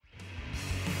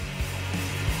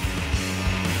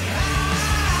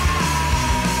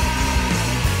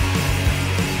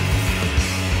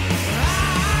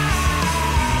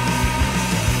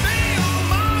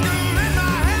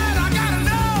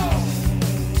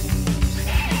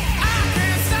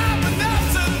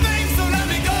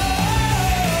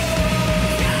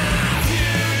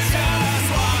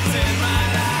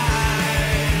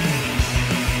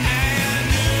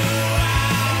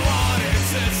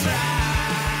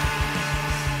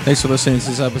Thanks for listening to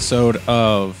this episode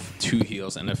of Two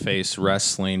Heels and a Face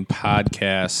Wrestling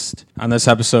Podcast. On this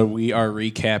episode, we are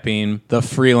recapping the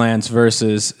Freelance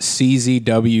versus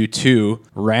CZW2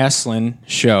 wrestling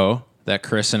show that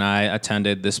Chris and I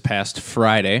attended this past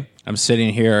Friday. I'm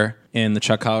sitting here in the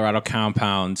Chuck, Colorado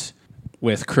compound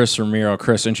with Chris Ramiro.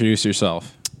 Chris, introduce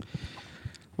yourself.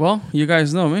 Well, you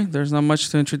guys know me. There's not much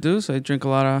to introduce. I drink a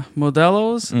lot of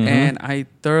Modelo's, and I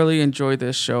thoroughly enjoy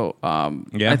this show.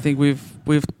 I think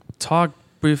we've talked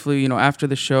briefly, after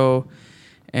the show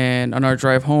and on our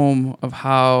drive home of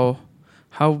how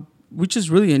we just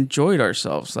really enjoyed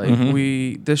ourselves. Like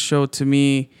this show to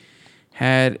me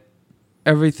had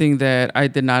everything that I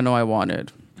did not know I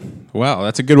wanted. Wow,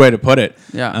 that's a good way to put it.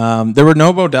 Yeah. There were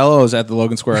no Modelo's at the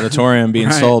Logan Square Auditorium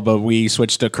being sold, but we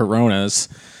switched to Coronas.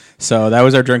 So that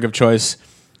was our drink of choice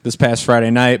this past Friday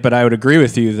night. But I would agree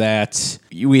with you that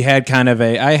we had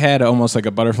I had almost like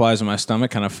a butterflies in my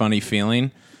stomach, kind of funny feeling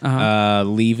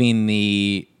leaving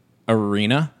the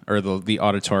arena or the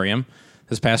auditorium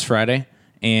this past Friday.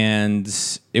 And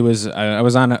it was, I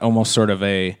was on almost sort of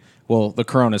the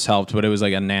Coronas helped, but it was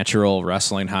like a natural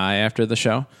wrestling high after the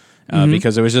show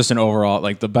because it was just an overall,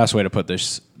 like the best way to put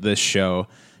this show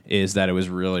is that it was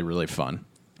really, really fun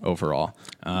overall.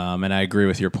 And I agree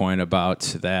with your point about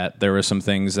that. There were some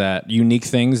unique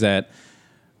things that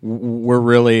were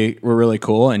really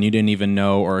cool, and you didn't even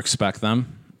know or expect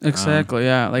them. Exactly.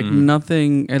 Yeah. Like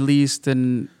nothing. At least,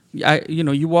 you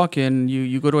walk in,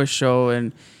 you go to a show,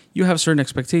 and you have certain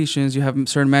expectations. You have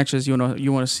certain matches you want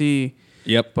to see.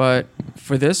 Yep. But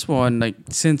for this one, like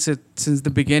since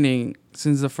the beginning,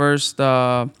 since the first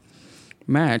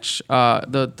match,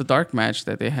 the dark match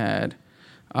that they had.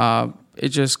 It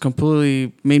just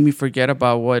completely made me forget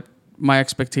about what my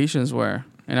expectations were,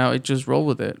 and I just roll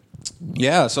with it.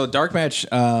 Yeah, so dark match,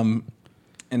 and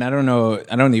I don't know,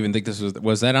 I don't even think this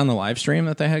was that on the live stream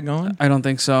that they had going? I don't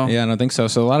think so. Yeah, I don't think so.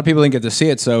 So a lot of people didn't get to see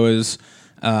it. So it was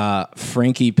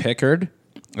Frankie Pickard.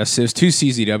 It was two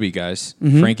CZW guys,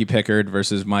 Frankie Pickard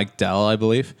versus Mike Dell, I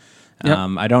believe. Yep.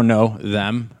 I don't know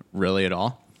them really at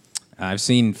all. I've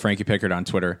seen Frankie Pickard on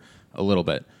Twitter a little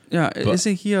bit. Yeah,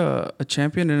 isn't he a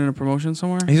champion in a promotion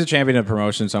somewhere? He's a champion in a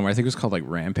promotion somewhere. I think it was called like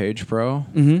Rampage Pro.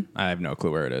 Mm-hmm. I have no clue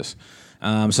where it is.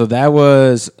 So that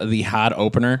was the hot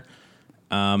opener.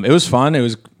 It was fun. It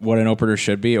was what an opener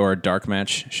should be, or a dark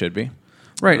match should be.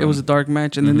 Right. It was a dark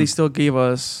match, and then they still gave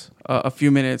us a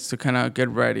few minutes to kind of get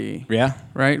ready. Yeah.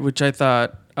 Right. Which I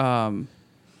thought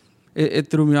it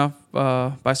threw me off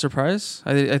by surprise.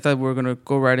 I thought we were gonna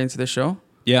go right into the show.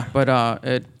 Yeah. But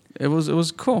It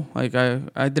was cool. Like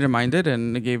I didn't mind it,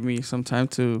 and it gave me some time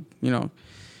to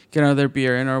get another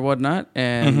beer in or whatnot,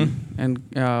 and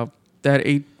that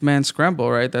 8-man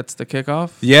scramble, right? That's the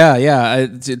kickoff. Yeah.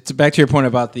 It's back to your point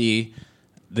about the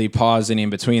pause in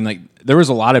between. Like there was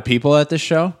a lot of people at this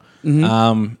show.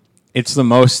 It's the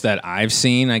most that I've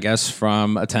seen, I guess,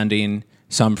 from attending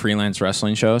some freelance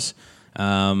wrestling shows.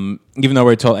 Even though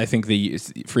we're told, I think the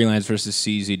Freelance versus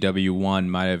CZW1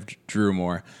 might have drew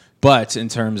more. But in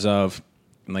terms of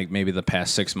like maybe the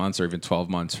past 6 months or even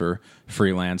 12 months for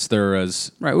freelance, there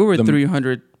was... Right, we were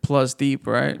 300 plus deep,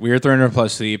 right? We were 300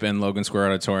 plus deep in Logan Square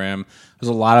Auditorium. There's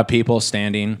a lot of people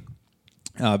standing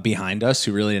behind us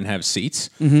who really didn't have seats.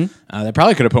 They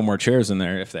probably could have put more chairs in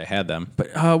there if they had them.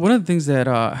 But one of the things that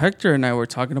Hector and I were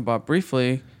talking about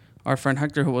briefly, our friend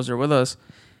Hector who was there with us,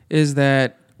 is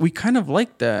that we kind of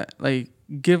like that. Like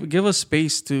give us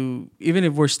space to, even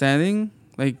if we're standing...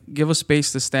 Like, give us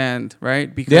space to stand,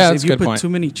 right? Because if you put too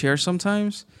many chairs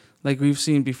sometimes, like we've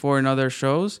seen before in other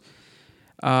shows,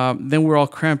 then we're all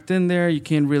cramped in there. You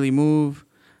can't really move.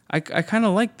 I kind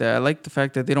of like that. I like the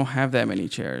fact that they don't have that many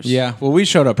chairs. Yeah. Well, we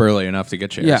showed up early enough to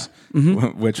get chairs. Yeah.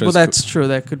 Which was that's true.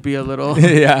 That could be a little...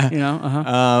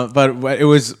 yeah. But it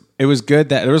was good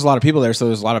that there was a lot of people there, so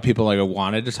there was a lot of people like I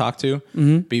wanted to talk to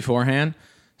beforehand.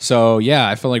 So, yeah,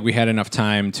 I feel like we had enough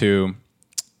time to...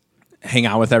 hang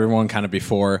out with everyone kind of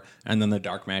before, and then the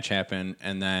dark match happened,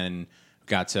 and then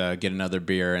got to get another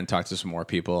beer and talk to some more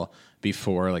people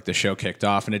before like the show kicked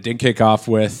off. And it did kick off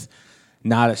with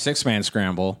not a 6-man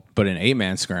scramble, but an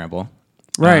 8-man scramble.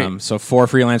 Right. So 4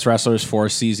 freelance wrestlers, 4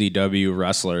 CZW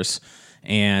wrestlers.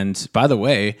 And by the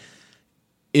way,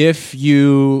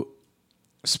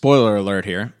 spoiler alert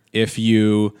here, if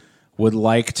you would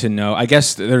like to know, I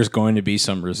guess there's going to be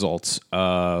some results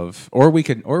or we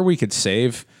could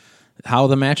save how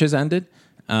the matches ended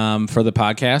for the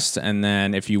podcast, and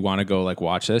then if you want to go like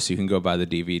watch this, you can go buy the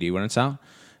DVD when it's out.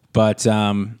 But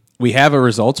we have a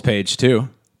results page too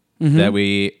that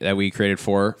we created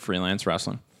for freelance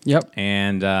wrestling. Yep.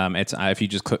 And it's if you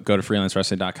just go to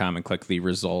freelancewrestling.com and click the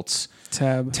results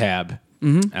tab.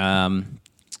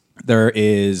 there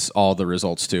is all the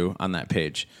results too on that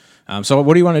page. So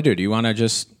what do you want to do? Do you want to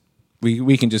just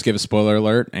we can just give a spoiler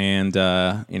alert and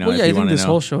Well, if yeah, I you think want to this know.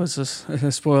 whole show is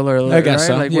a spoiler alert, I guess right?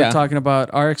 so, Like yeah. we're talking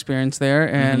about our experience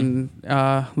there, and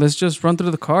let's just run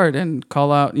through the card and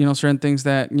call out certain things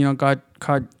that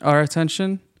caught our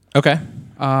attention. Okay.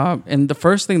 And the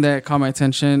first thing that caught my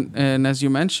attention, and as you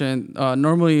mentioned,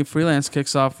 normally Freelance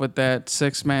kicks off with that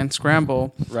 6-man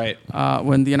scramble. Right.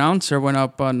 When the announcer went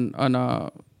up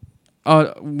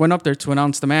went up there to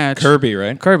announce the match. Kirby,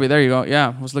 right? Kirby, there you go.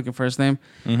 Yeah, I was looking for his name.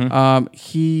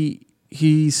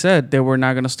 He said they were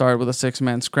not going to start with a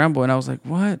 6-man scramble, and I was like,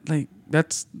 what? Like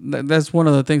that's one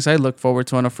of the things I look forward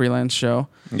to on a Freelance show.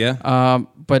 Yeah.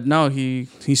 But no, he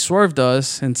swerved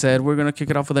us and said we're going to kick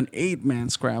it off with an 8-man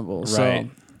scramble. Right.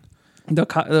 So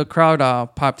the crowd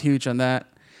popped huge on that.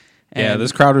 Yeah, And-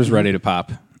 this crowd was ready to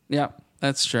pop. Yeah,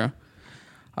 that's true.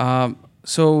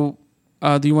 So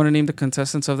do you want to name the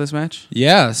contestants of this match?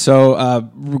 Yeah, so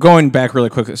we're going back really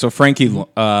quickly. So Frankie,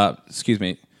 excuse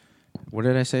me, what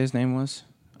did I say his name was?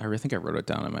 I think I wrote it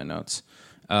down in my notes.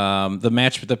 The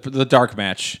match, the dark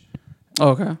match, Oh,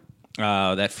 okay.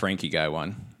 that Frankie guy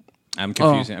won. I'm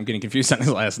confusing. I'm getting confused on his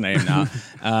last name now.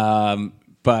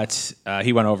 But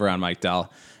he went over on Mike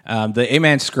Dell. The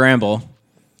 8-man scramble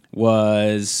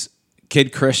was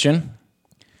Kid Christian,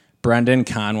 Brendan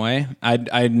Conway.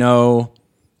 I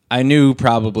knew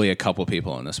probably a couple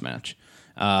people in this match.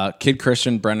 Kid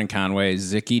Christian, Brendan Conway,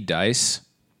 Zicky Dice.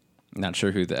 Not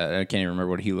sure who that. I can't even remember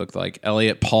what he looked like.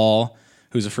 Elliot Paul,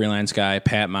 who's a freelance guy.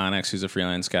 Pat Monix, who's a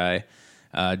freelance guy.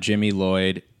 Jimmy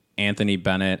Lloyd, Anthony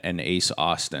Bennett, and Ace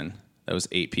Austin. That was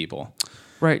 8 people.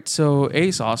 Right. So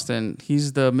Ace Austin,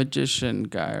 he's the magician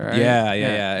guy, right?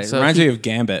 Yeah. It So reminds me of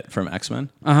Gambit from X-Men.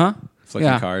 Flicking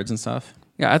Yeah. cards and stuff.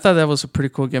 Yeah, I thought that was a pretty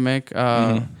cool gimmick.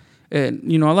 And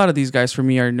a lot of these guys for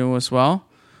me are new as well.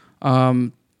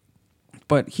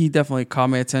 But he definitely caught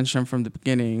my attention from the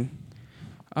beginning.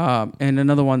 And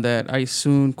another one that I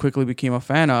soon quickly became a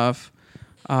fan of,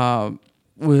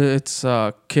 it's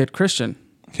Kid Christian.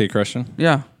 Kid Christian.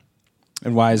 Yeah.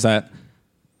 And why is that?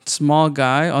 Small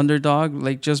guy, underdog,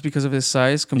 like just because of his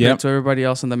size compared to everybody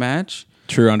else in the match.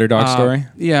 True underdog story?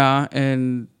 Yeah,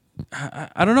 and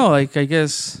I don't know, like I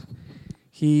guess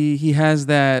he has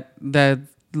that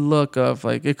look of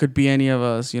like it could be any of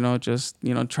us, just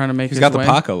trying to make He's his got the way.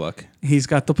 Paco look. He's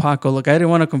got the Paco look. I didn't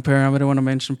want to compare him. I didn't want to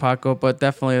mention Paco, but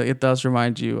definitely it does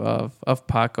remind you of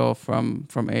Paco from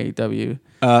AEW.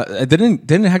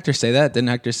 Didn't Hector say that? Didn't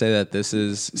Hector say that this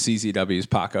is CZW's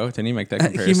Paco? Didn't he make that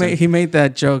comparison? He made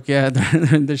that joke, yeah,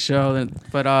 during the show.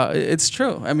 But it's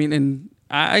true. I mean, and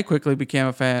I quickly became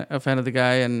a fan of the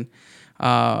guy, and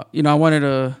I wanted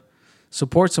to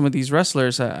support some of these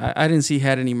wrestlers. I didn't see he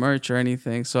had any merch or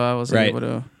anything, so I wasn't able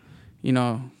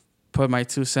to, put my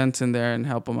 2 cents in there and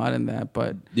help him out in that.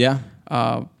 But Yeah.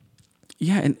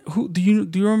 yeah, and who do you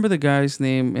remember the guy's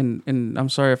name? And I'm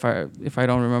sorry if I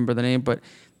don't remember the name, but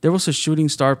there was a shooting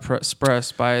star press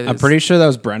by this. I'm pretty sure that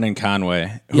was Brendan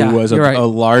Conway, who Yeah, was you're right. a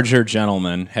larger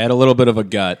gentleman, had a little bit of a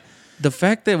gut. The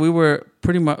fact that we were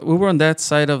on that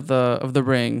side of the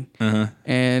ring,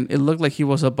 and it looked like he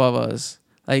was above us.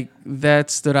 Like that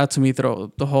stood out to me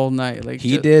through the whole night. Like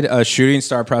He did a shooting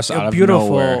star press out of beautiful-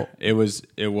 nowhere. It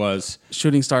was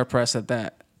shooting star press at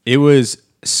that. It was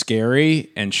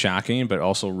scary and shocking, but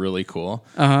also really cool.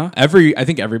 Uh-huh. I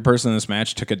think every person in this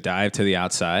match took a dive to the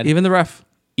outside. Even the ref.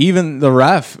 Even the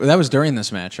ref. That was during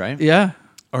this match, right? Yeah.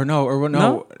 Or no.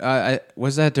 No.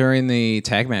 Was that during the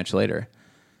tag match later?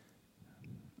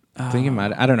 I think it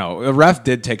might. I don't know. A ref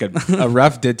did take a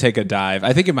dive.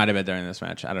 I think it might have been during this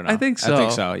match. I don't know. I think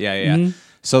so. Yeah.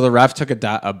 So the ref took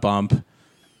a bump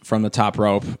from the top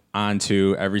rope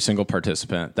onto every single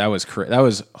participant. That was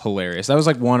hilarious. That was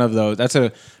like one of those. That's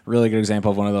a really good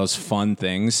example of one of those fun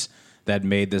things that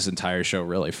made this entire show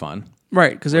really fun.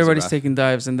 Right, because everybody's ref. taking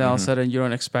dives, and then all of a sudden you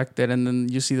don't expect it, and then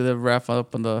you see the ref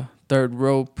up on the 3rd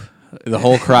rope. The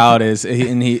whole crowd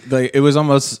it was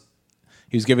almost.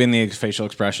 He was giving the facial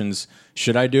expressions.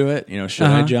 Should I do it? Should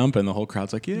I jump? And the whole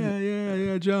crowd's like,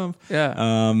 yeah, jump. Yeah.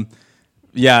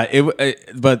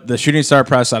 But the shooting star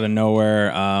press out of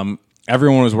nowhere.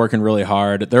 Everyone was working really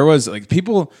hard. There was like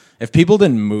people. If people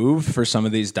didn't move for some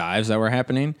of these dives that were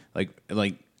happening, like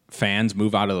fans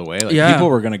move out of the way. People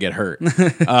were gonna get hurt.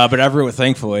 But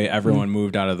thankfully, everyone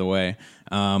moved out of the way.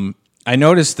 I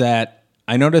noticed that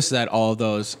all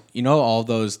those, all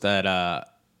those that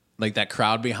like that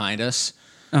crowd behind us.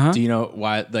 Do you know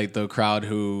why? Like the crowd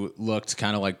who looked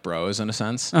kind of like bros in a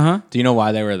sense. Do you know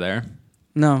why they were there?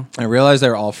 No. I realized they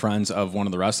were all friends of one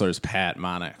of the wrestlers, Pat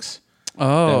Monix.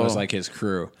 Oh. That was like his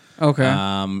crew. Okay.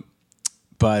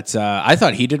 But I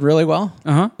thought he did really well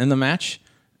Uh-huh. in the match.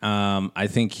 I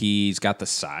think he's got the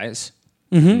size.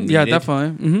 Yeah,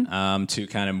 definitely. To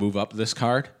kind of move up this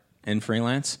card in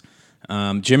freelance.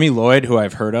 Jimmy Lloyd, who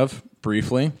I've heard of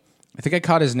briefly. I think I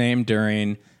caught his name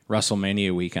during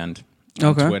WrestleMania weekend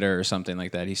on Twitter or something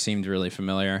like that. He seemed really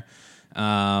familiar.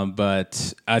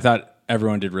 But I thought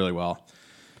everyone did really well.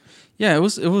 Yeah, it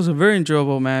was a very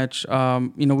enjoyable match.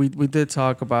 We did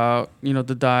talk about,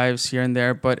 the dives here and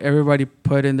there, but everybody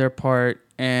put in their part,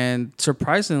 and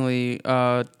surprisingly,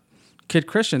 Kid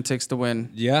Christian takes the win.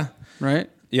 Yeah.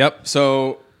 Right? Yep.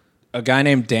 So a guy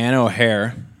named Dan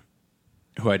O'Hare,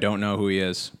 who I don't know who he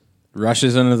is,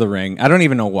 rushes into the ring. I don't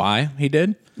even know why he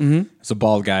did. It's a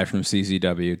bald guy from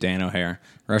CZW, Dan O'Hare.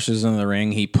 Rushes into the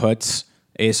ring. He puts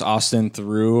Ace Austin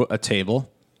through a table.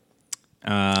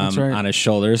 That's right. On his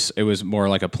shoulders. It was more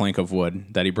like a plank of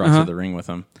wood that he brought to the ring with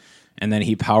him. And then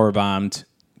he power bombed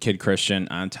Kid Christian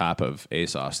on top of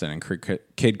Ace Austin, and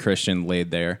Kid Christian laid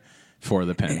there for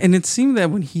the pin. And it seemed that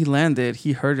when he landed,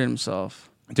 he hurt himself.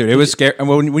 Dude, it was scary.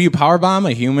 When you power bomb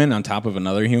a human on top of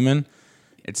another human,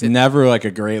 it's never like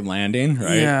a great landing,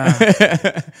 right?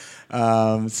 Yeah.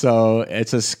 So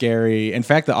it's a scary. In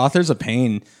fact, the Authors of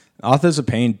Pain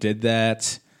did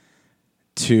that.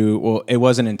 It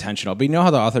wasn't intentional, but you know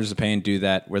how the Authors of Pain do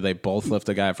that, where they both lift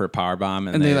a guy for a power bomb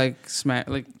and they like smack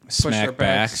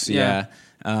backs. Yeah.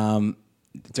 I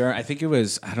think it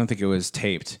was. I don't think it was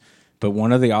taped, but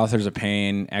one of the Authors of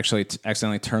Pain actually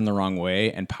accidentally turned the wrong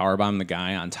way and power bombed the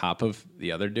guy on top of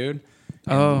the other dude.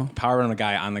 Power bombed the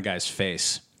guy on the guy's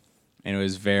face, and it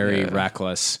was very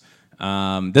reckless.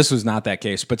 This was not that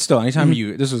case, but still, anytime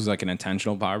this was like an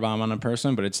intentional power bomb on a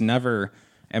person, but it's never.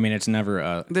 I mean, it's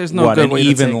never there's no good an way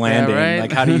even to take landing. that, right?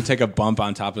 Like, how do you take a bump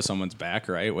on top of someone's back,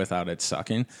 right, without it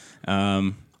sucking?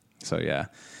 So yeah,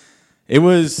 it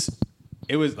was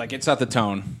like it set the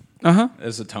tone. It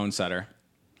was a tone setter,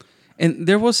 and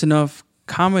there was enough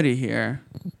comedy here.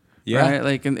 Yeah, right?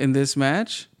 Like in this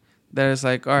match, that is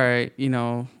like, all right,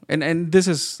 and this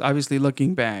is obviously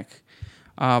looking back,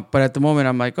 but at the moment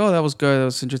I'm like, oh, that was good, that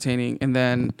was entertaining, and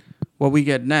then what we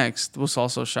get next was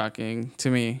also shocking to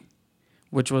me,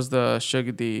 which was the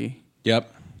Sugar D.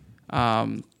 Yep.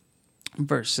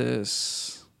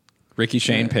 Versus Ricky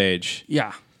Shane Page.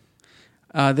 Yeah.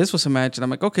 This was a match, and I'm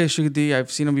like, okay, Sugar D,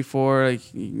 I've seen him before, like,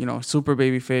 super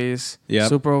baby face,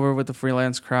 super over with the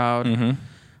freelance crowd.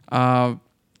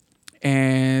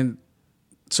 And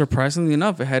surprisingly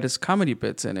enough, it had his comedy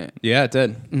bits in it. Yeah, it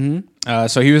did.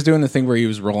 So he was doing the thing where he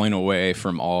was rolling away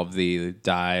from all of the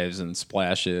dives and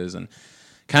splashes and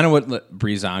kind of what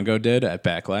Breezango did at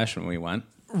Backlash when we went.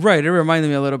 Right. It reminded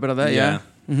me a little bit of that, yeah.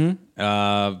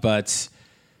 But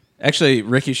actually,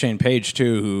 Ricky Shane Page,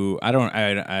 too, who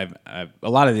a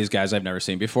lot of these guys I've never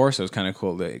seen before, so it's kind of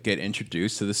cool to get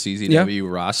introduced to the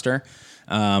CZW roster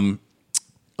a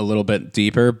little bit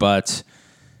deeper, but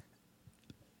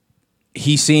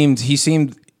he seemed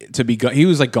to be he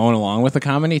was like going along with the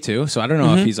comedy too, so I don't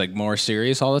know if he's like more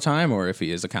serious all the time or if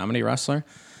he is a comedy wrestler.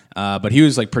 But he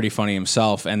was like pretty funny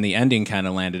himself, and the ending kind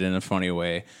of landed in a funny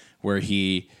way where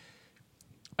he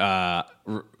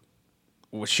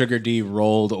Sugar D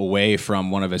rolled away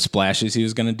from one of his splashes he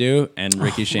was going to do, and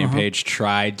Ricky Shane Page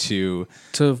tried to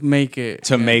make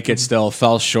it still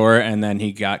fell short, and then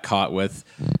he got caught with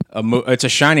it's a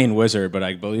Shining Wizard, but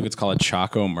I believe it's called a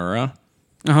Choco Mura.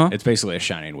 It's basically a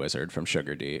Shining Wizard from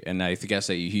Sugar D, and I guess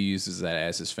that he uses that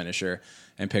as his finisher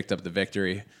and picked up the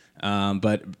victory.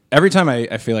 But every time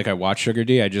I feel like I watch Sugar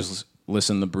D, I just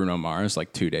listen to Bruno Mars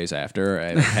like 2 days after.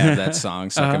 I have that song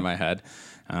stuck in my head.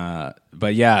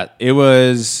 But yeah, it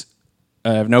was.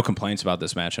 I have no complaints about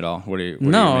this match at all. What are your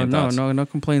main thoughts? No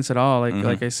complaints at all.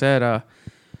 Like I said,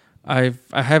 I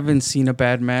haven't seen a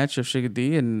bad match of Sugar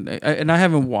D, and I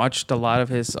haven't watched a lot of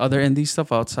his other indie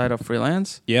stuff outside of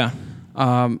freelance. Yeah.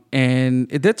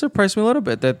 And it did surprise me a little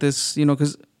bit that this,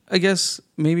 because I guess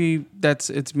maybe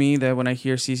it's me that when I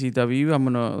hear CCW,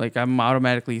 I'm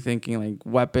automatically thinking like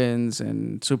weapons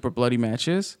and super bloody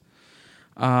matches.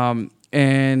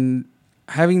 And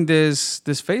having this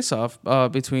face off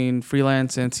between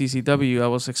freelance and CCW, I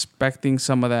was expecting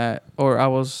some of that, or I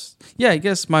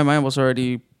guess my mind was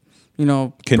already,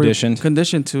 conditioned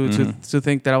to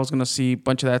think that I was going to see a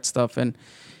bunch of that stuff, and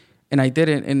I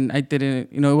didn't,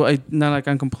 not like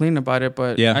I'm complaining about it,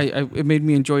 but it made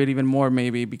me enjoy it even more,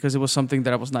 maybe because it was something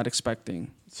that I was not expecting.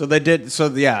 So they did. So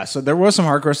there was some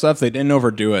hardcore stuff. They didn't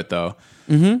overdo it though.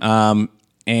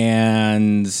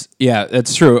 And yeah,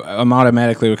 it's true.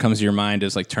 Automatically, what comes to your mind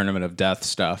is like Tournament of Death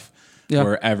stuff,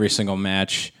 where every single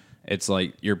match, it's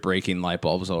like you're breaking light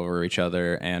bulbs over each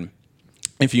other. And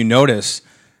if you notice,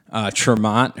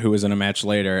 Tremont, who was in a match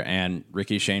later, and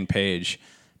Ricky Shane Page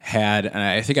had, and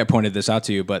I think I pointed this out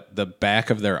to you, but the back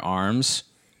of their arms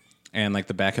and like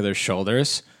the back of their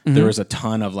shoulders, there was a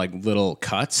ton of like little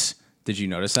cuts. Did you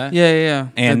notice that? Yeah.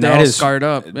 And they're that all is scarred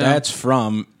up. Yeah. That's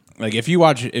from like I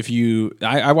watched the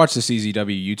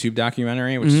CZW YouTube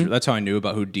documentary, which that's how I knew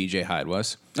about who DJ Hyde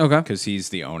was. Okay, because he's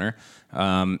the owner.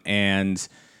 And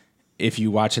if you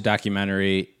watch a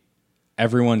documentary,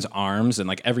 everyone's arms and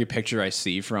like every picture I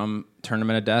see from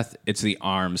Tournament of Death, it's the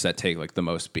arms that take like the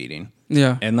most beating.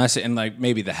 Yeah, and like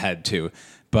maybe the head too,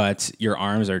 but your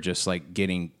arms are just like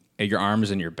your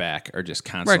arms and your back are just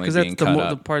constantly being cut up. Because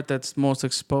that's the part that's most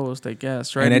exposed, I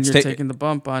guess, right? And you're taking the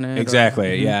bump on it.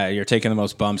 Exactly, yeah. You're taking the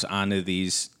most bumps onto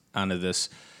this.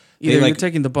 Either you're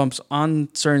taking the bumps on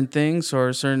certain things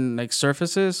or certain like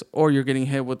surfaces, or you're getting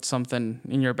hit with something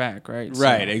in your back, right?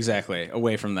 Right, exactly.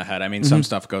 Away from the head. I mean, some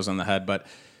stuff goes on the head, but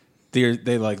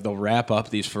they'll wrap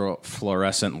up these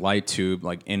fluorescent light tube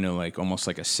like into like almost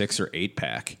like a 6 or 8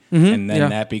 pack, and then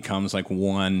that becomes like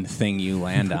one thing you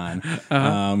land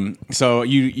on. So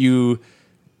it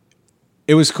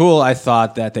was cool. I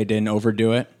thought that they didn't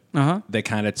overdo it. They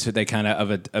kind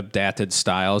of adapted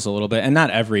styles a little bit, and not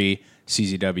every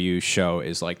CZW show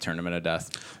is like Tournament of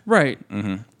Death, right?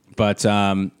 But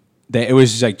it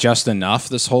was like just enough.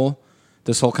 This whole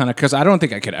kind of, because I don't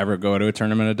think I could ever go to a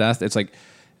Tournament of Death. It's like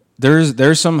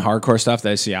there's some hardcore stuff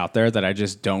that I see out there that I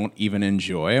just don't even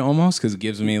enjoy almost, because it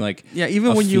gives me like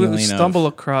even when you stumble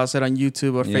across it on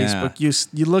YouTube or Facebook,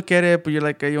 you look at it, but you're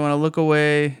like you want to look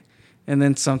away. And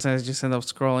then sometimes I just end up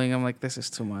scrolling. I'm like, this is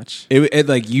too much. It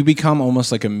like you become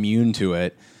almost like immune to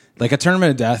it. Like a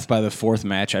Tournament of Death, by the 4th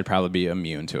match, I'd probably be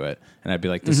immune to it, and I'd be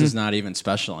like, "This is not even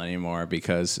special anymore,"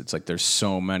 because it's like there's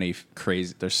so much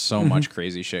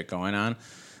crazy shit going on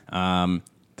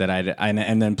that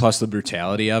and then plus the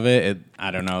brutality of it.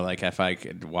 I don't know, like if I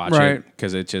could watch it,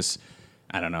 because it just,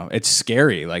 I don't know, it's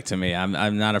scary. Like to me,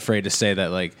 I'm not afraid to say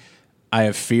that like. I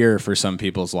have fear for some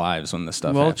people's lives when this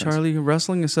stuff happens. Well, Charlie,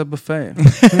 wrestling is a buffet.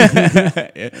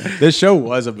 This show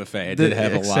was a buffet. It did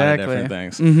have a lot of different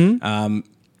things.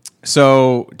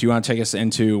 So do you want to take us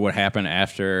into what happened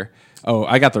after? Oh,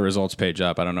 I got the results page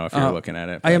up. I don't know if you're looking at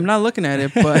it. I am not looking at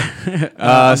it,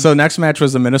 but... so next match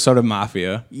was the Minnesota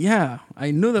Mafia. Yeah,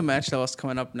 I knew the match that was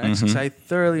coming up next, because I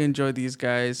thoroughly enjoyed these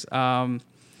guys.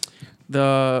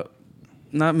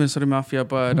 Not Minnesota Mafia,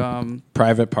 but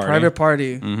Private Party. Private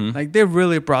Party. Like they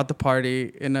really brought the party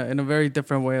in a very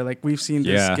different way. Like we've seen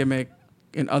this gimmick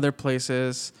in other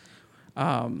places,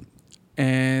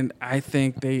 and I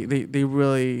think they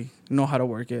really know how to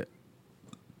work it.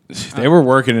 They were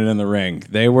working it in the ring.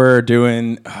 They were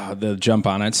doing the Jump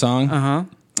On It song,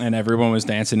 and everyone was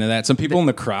dancing to that. Some people in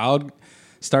the crowd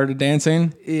started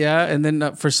dancing. Yeah, and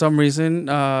then for some reason,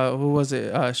 who was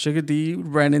it? Sugar D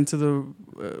ran into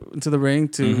the ring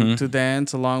to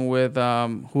dance along with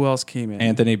who else came in?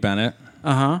 Anthony Bennett.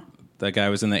 That guy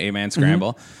was in the 8-man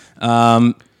scramble.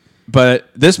 But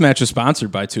this match was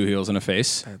sponsored by Two Heels and a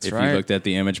Face. That's if right. you looked at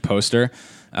the image poster,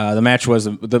 the match was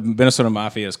the Minnesota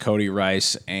Mafia's Cody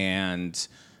Rice and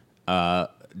I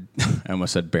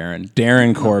almost said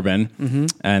Darren Corbin,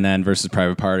 and then versus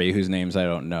Private Party, whose names I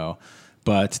don't know.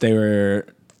 But they were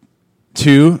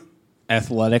two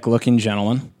athletic-looking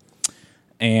gentlemen,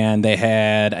 and they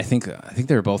had, I think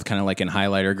they were both kind of like in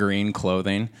highlighter green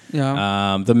clothing.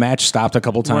 Yeah. The match stopped a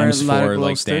couple times for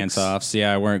like sticks. dance-offs.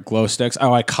 Yeah, wearing glow sticks.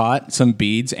 Oh, I caught some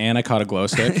beads and I caught a glow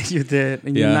stick. You did,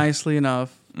 and you nicely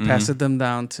enough passed them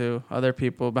down to other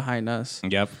people behind us.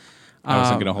 Yep. I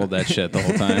wasn't gonna hold that shit the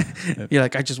whole time. You're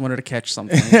like, I just wanted to catch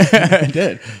something. I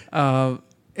did.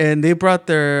 And they brought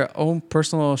their own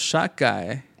personal shot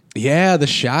guy. Yeah, the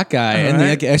shot guy, and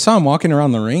I saw him walking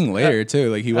around the ring later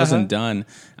too. Like he wasn't done,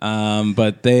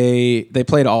 but they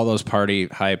played all those party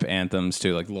hype anthems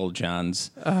too, like Lil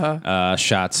Jon's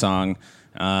shot song.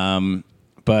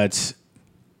 But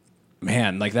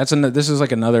man, like this is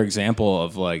like another example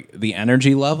of like the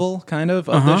energy level kind of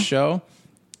this show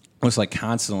was like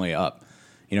constantly up.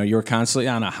 You know, you were constantly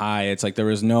on a high. It's like there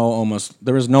was no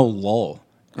lull.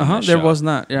 There was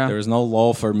not. Yeah, there was no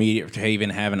lull for me to even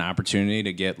have an opportunity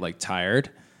to get like tired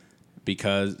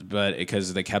because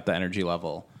they kept the energy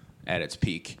level at its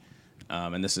peak,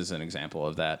 and this is an example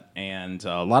of that. And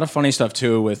a lot of funny stuff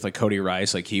too with like Cody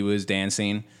Rice, like he was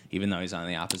dancing even though he's on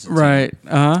the opposite team. Right.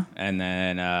 And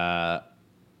then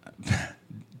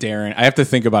Darren, I have to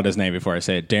think about his name before I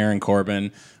say it. Darren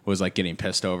Corbin was like getting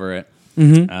pissed over it.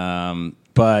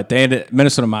 But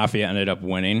Minnesota Mafia ended up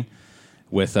winning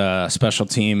with a special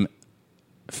team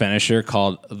finisher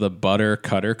called the Butter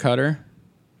Cutter Cutter.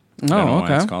 I don't know why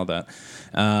okay. it's called that.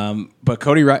 But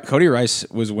Cody Rice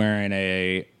was wearing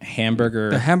a hamburger.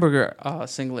 The hamburger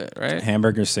singlet, right?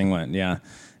 Hamburger singlet, yeah.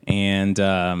 And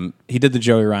he did the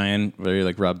Joey Ryan where he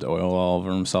like rubbed oil all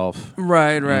over himself.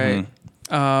 Right.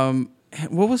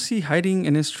 What was he hiding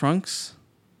in his trunks?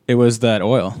 It was that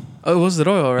oil. Oh, it was the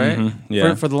oil, right? Mm-hmm.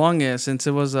 Yeah. For the longest, since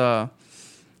it was the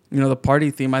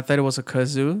party theme, I thought it was a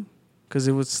kazoo because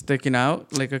it was sticking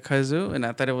out like a kazoo, and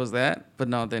I thought it was that. But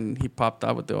no, then he popped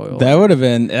out with the oil. That would have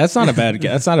been. That's not a bad.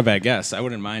 That's not a bad guess. I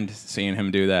wouldn't mind seeing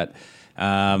him do that.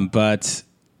 But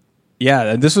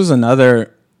yeah, this was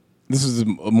another. This was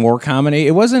more comedy.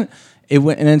 It wasn't.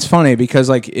 And it's funny because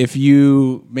like if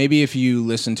you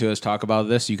listen to us talk about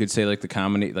this, you could say like the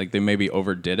comedy, like they maybe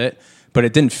overdid it, but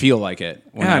it didn't feel like it.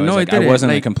 It didn't. I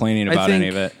wasn't like complaining about any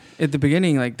of it. At the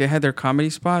beginning, like they had their comedy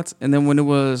spots, and then when it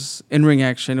was in ring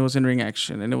action, it was in ring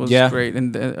action, and it was great.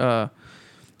 And they're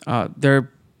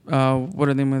what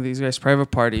are the name of these guys?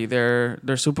 Private Party.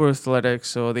 They're super athletic,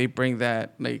 so they bring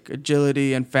that like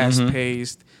agility and fast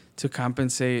paced to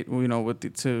compensate.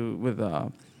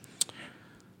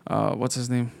 What's his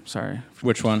name? Sorry.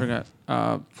 Which one? Forgot.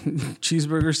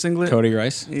 Cheeseburger singlet. Cody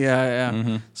Rice. Yeah.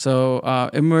 Mm-hmm. So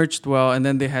it merged well, and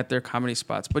then they had their comedy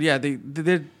spots. But yeah, they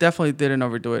definitely didn't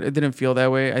overdo it. It didn't feel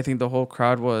that way. I think the whole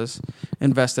crowd was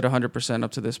invested 100%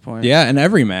 up to this point. Yeah, in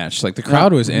every match, like the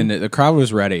crowd was in it. The crowd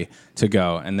was ready to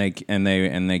go, and they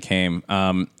came.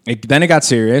 Then it got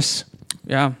serious.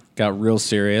 Yeah. Got real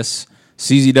serious.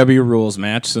 CZW rules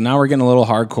match. So now we're getting a little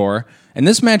hardcore. And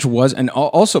this match was, and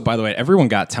also, by the way, everyone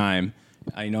got time.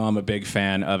 I know I'm a big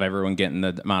fan of everyone getting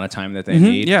the amount of time that they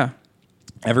need. Yeah.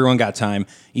 Everyone got time.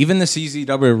 Even the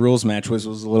CZW rules match was a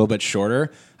little bit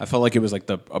shorter. I felt like it was like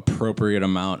the appropriate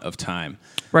amount of time.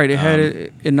 Right. It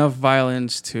had enough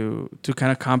violence to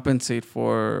kind of compensate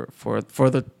for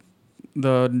the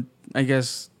I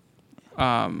guess, what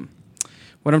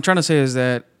I'm trying to say is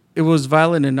that it was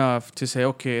violent enough to say,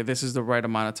 okay, this is the right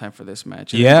amount of time for this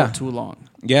match. It didn't go too long.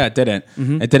 Yeah, it didn't.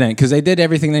 It didn't, because they did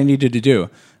everything they needed to do.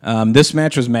 This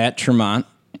match was Matt Tremont,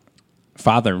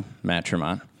 Father Matt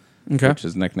Tremont, which is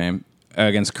his nickname,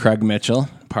 against Craig Mitchell,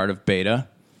 part of Beta.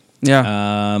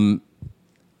 Yeah.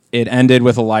 It ended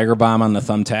with a Liger bomb on the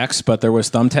thumbtacks, but there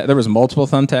was multiple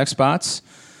thumbtack spots.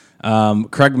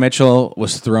 Craig Mitchell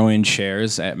was throwing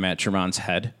chairs at Matt Tremont's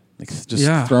head,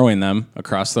 throwing them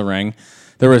across the ring.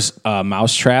 There was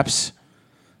mouse traps,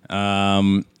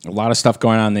 a lot of stuff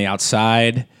going on the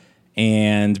outside,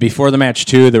 and before the match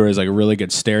too, there was like a really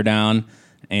good stare down.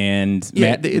 And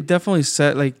it definitely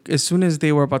set, like, as soon as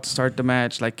they were about to start the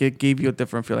match, like it gave you a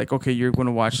different feel, like, okay, you're going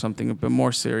to watch something a bit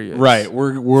more serious. Right,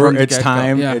 it's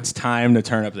time. Yeah. It's time to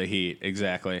turn up the heat.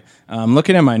 Exactly. I'm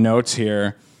looking at my notes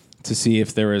here to see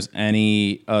if there was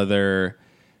any other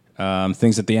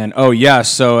things at the end. Oh yeah,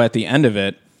 so at the end of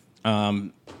it.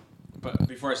 But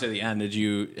before I say the end, did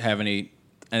you have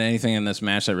anything in this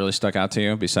match that really stuck out to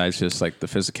you besides just like the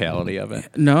physicality of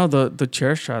it? No, the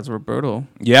chair shots were brutal.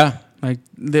 Yeah. Like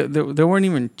there weren't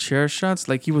even chair shots.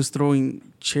 Like he was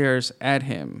throwing chairs at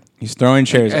him. He's throwing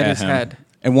chairs at his his head.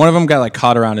 And one of them got like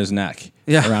caught around his neck.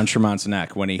 Yeah. Around Tremont's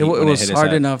neck when he it was hit his hard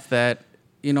head. enough that,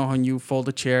 when you fold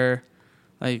a chair,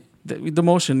 like the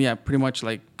motion, pretty much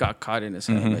like got caught in his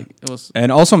head. Like it was.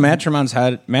 And also Matt Tremont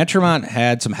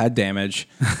had some head damage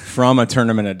from a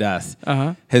Tournament of Death.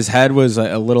 His head was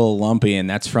a little lumpy, and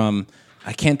that's from,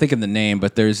 I can't think of the name,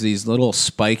 but there's these little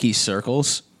spiky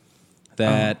circles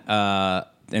that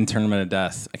in Tournament of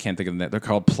Death, I can't think of them. They're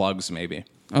called plugs, maybe.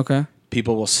 Okay.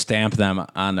 People will stamp them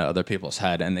onto other people's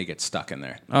head, and they get stuck in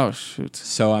there. Oh shoot!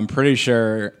 So I'm pretty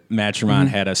sure Matt Tremont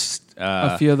had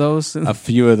a few of those. A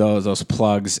few of those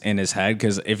plugs in his head,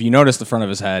 because if you notice the front of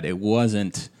his head, it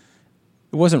wasn't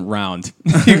round.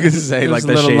 You could say like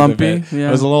the shape lumpy, of it. yeah.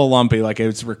 It was a little lumpy, like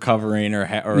it's recovering or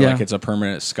like it's a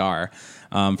permanent scar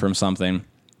from something.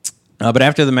 But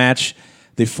after the match,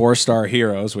 the 4-star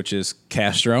heroes, which is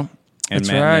Castro and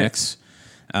Matt Nix,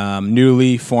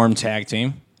 newly formed tag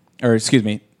team. Or excuse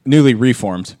me, newly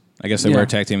reformed. I guess they were a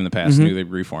tag team in the past, newly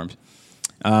reformed.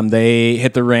 They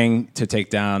hit the ring to take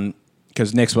down,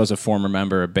 because Nix was a former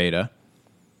member of Beta.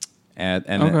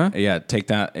 Take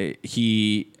down.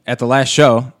 He at the last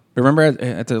show. Remember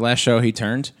at the last show he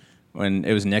turned when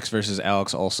it was Nix versus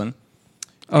Alex Olson.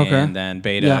 Okay. And then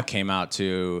Beta came out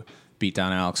to beat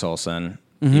down Alex Olson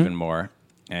even more.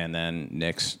 And then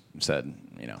Nix said,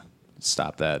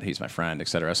 stop that. He's my friend,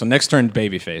 etc. So Nix turned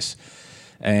babyface.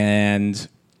 And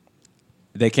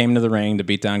they came to the ring to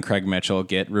beat down Craig Mitchell,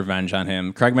 get revenge on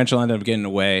him. Craig Mitchell ended up getting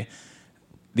away.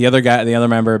 The other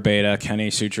member of Beta, Kenny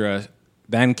Sutra,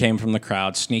 then came from the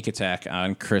crowd, sneak attack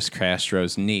on Chris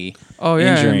Castro's knee. Oh,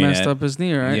 yeah, he messed up his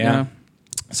knee, right? Yeah.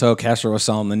 So Castro was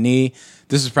selling the knee.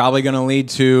 This is probably going to lead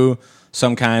to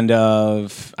some kind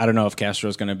of, I don't know if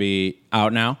Castro's going to be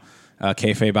out now,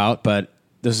 kayfabe out, but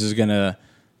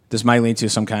this might lead to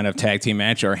some kind of tag team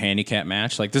match or handicap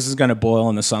match. Like, this is going to boil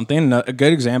into something. A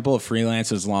good example of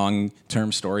Freelance's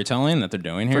long-term storytelling that they're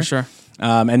doing here. For sure.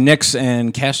 And Nix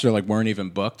and Castro weren't even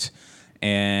booked,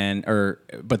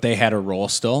 but they had a role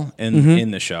still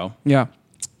in the show. Yeah.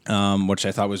 Which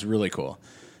I thought was really cool.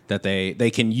 That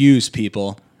they can use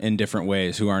people in different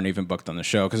ways who aren't even booked on the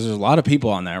show, because there's a lot of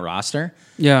people on that roster.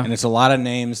 Yeah. And it's a lot of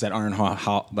names that aren't,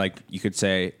 like you could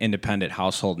say, independent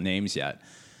household names yet.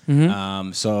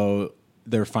 So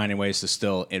they're finding ways to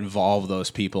still involve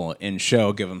those people in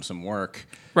show, give them some work.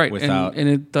 Right, without, and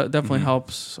it definitely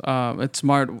helps. It's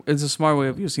smart. It's a smart way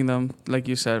of using them, like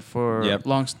you said, for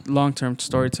long-term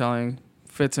storytelling.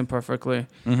 Fits in perfectly.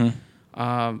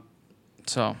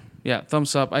 So yeah,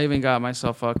 thumbs up. I even got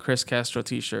myself a Chris Castro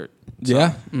T-shirt. So,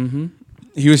 yeah.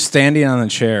 He was standing on a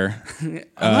chair.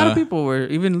 A lot of people were.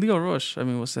 Even Leo Rush,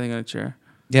 was sitting on a chair.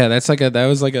 Yeah, that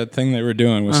was like a thing they were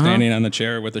doing, was standing on the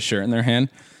chair with a shirt in their hand,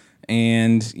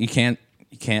 and you can't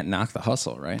knock the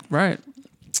hustle, right? Right.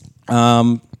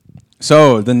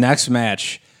 So the next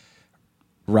match,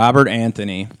 Robert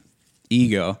Anthony,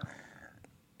 Ego,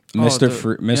 Mr.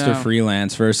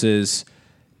 Freelance versus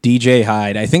DJ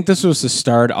Hyde. I think this was the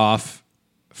start off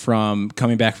from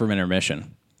coming back from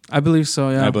intermission. I believe so.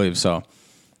 Yeah, I believe so.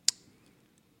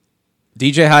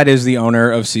 DJ Hyde is the owner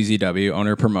of CZW,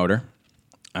 owner promoter.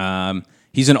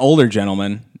 He's an older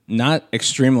gentleman, not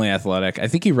extremely athletic. I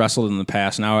think he wrestled in the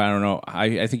past. Now I don't know.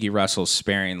 I think he wrestles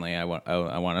sparingly. I want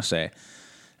to say,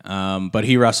 but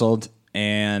he wrestled,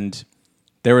 and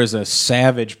there was a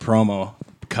savage promo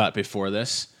cut before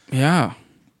this. Yeah.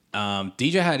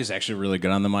 DJ Hyde is actually really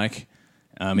good on the mic.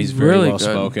 He's very really well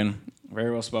spoken.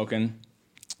 Very well spoken.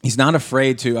 He's not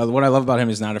afraid to. What I love about him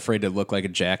is not afraid to look like a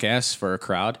jackass for a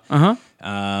crowd.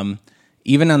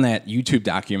 Even on that YouTube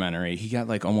documentary, he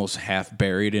got almost half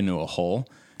buried into a hole.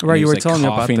 Right, you were telling me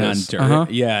about this. On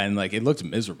dirt. Yeah, and it looked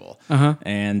miserable.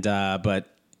 And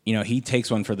but he takes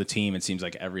one for the team. It seems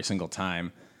like every single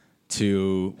time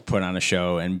to put on a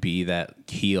show and be that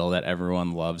heel that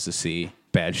everyone loves to see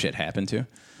bad shit happen to.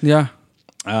 Yeah.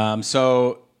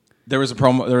 So there was a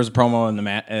promo in the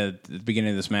at the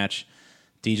beginning of this match.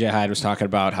 DJ Hyde was talking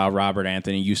about how Robert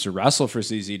Anthony used to wrestle for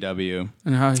CZW.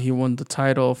 And how he won the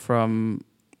title from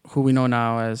who we know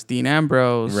now as Dean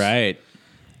Ambrose. Right.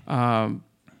 And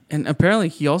apparently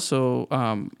he also,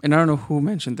 and I don't know who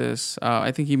mentioned this,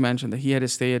 I think he mentioned that he had to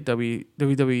stay at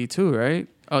WWE too, right?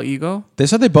 Oh, Ego? They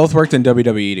said they both worked in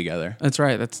WWE together. That's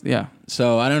right. Yeah.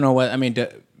 So I don't know what,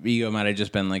 Ego might have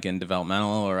just been in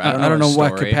developmental, or I don't know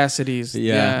what capacities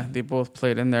they both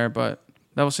played in there, but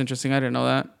that was interesting. I didn't know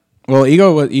that. Well,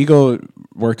 Ego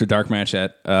worked a dark match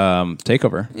at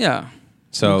TakeOver. Yeah.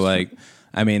 So they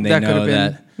know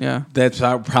that. Yeah. That's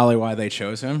probably why they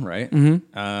chose him, right?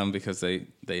 Mm-hmm. Because they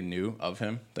knew of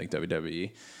him, WWE,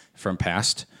 from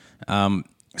past.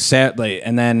 Sadly,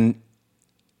 and then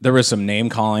there was some name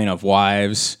calling of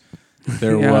wives.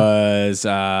 There was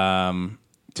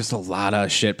just a lot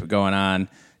of shit going on,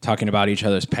 talking about each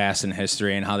other's past and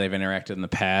history and how they've interacted in the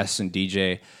past. And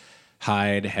DJ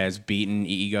Hyde has beaten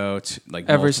Ego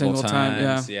every single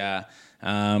times. time. Yeah.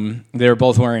 They were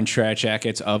both wearing strat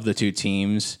jackets of the two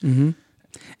teams. Mm-hmm.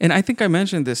 And I think I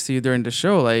mentioned this to you during the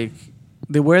show.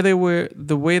 The way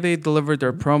they delivered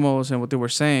their promos and what they were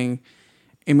saying,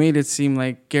 it made it seem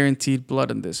like guaranteed blood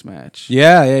in this match.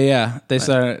 Yeah. They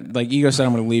said, Ego said,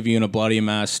 "I'm going to leave you in a bloody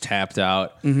mess, tapped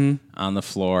out on the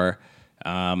floor."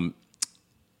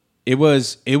 This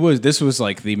was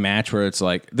the match where it's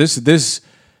this.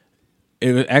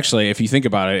 It was actually, if you think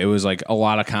about it, it was a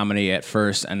lot of comedy at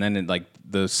first, and then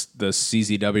the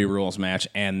CZW rules match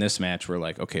and this match were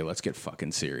okay, let's get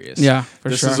fucking serious. Yeah, for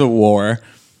this sure. This is a war.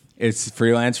 It's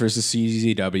Freelance versus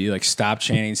CZW. Stop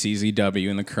chanting CZW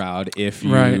in the crowd if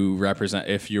you represent,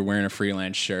 if you're wearing a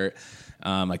Freelance shirt.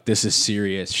 This is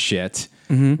serious shit.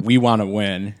 Mm-hmm. We want to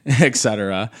win,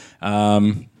 etc.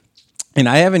 And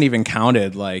I haven't even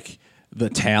counted the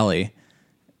tally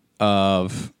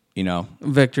of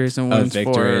victories and wins for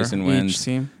each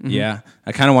team. Mm-hmm. Yeah,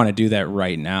 I kind of want to do that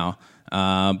right now,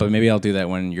 but maybe I'll do that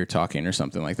when you're talking or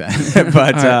something like that.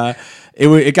 But right.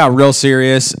 It got real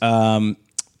serious.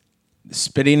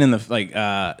 Spitting in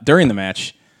the during the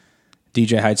match,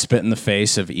 DJ Hyde spit in the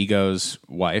face of Ego's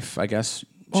wife. I guess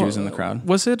she was in the crowd.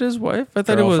 Was it his wife? I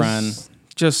thought Girlfriend. It was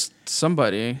just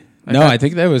somebody. I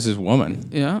think that was his woman.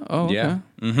 Yeah. Oh. Okay. Yeah.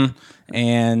 Mm-hmm.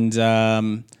 And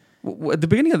at the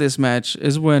beginning of this match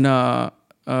is when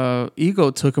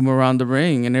Ego took him around the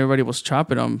ring and everybody was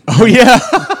chopping him. Oh yeah.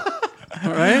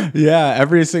 right? Yeah,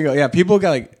 every single people got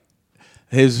like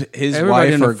his Everybody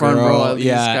wife in the or front row girl. at least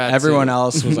Yeah, got everyone to.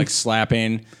 else was like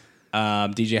slapping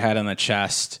DJ Hyde on the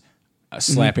chest,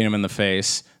 slapping him in the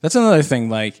face. That's another thing.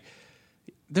 Like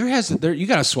you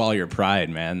got to swallow your pride,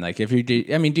 man. Like if you,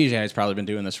 DJ Hyde's probably been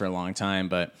doing this for a long time,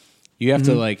 but you have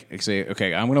to like say,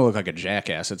 okay, I'm gonna look like a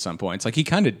jackass at some point. It's like he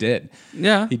kind of did.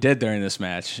 Yeah, he did during this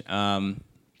match. But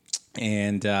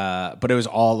it was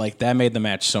all like that made the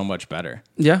match so much better.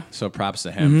 Yeah. So props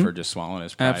to him for just swallowing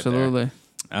his pride. Absolutely.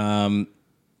 There.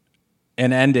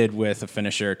 And ended with a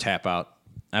finisher tap out.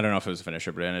 I don't know if it was a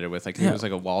finisher, but it ended with it was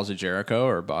like a Walls of Jericho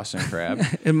or Boston Crab.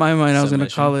 In my mind, I was gonna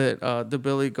Submission. call it the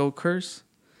Billy Goat Curse.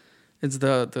 It's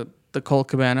the Colt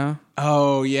Cabana.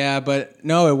 Oh yeah, but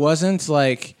no, it wasn't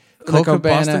like Like Colt a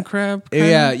Cabana. Boston Crab.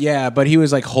 Kinda? Yeah, but he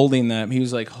was like holding them. He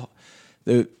was like,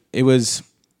 it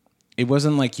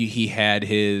wasn't like he had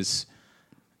his.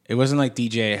 It wasn't like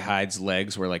DJ Hyde's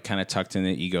legs were like kind of tucked in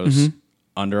the Ego's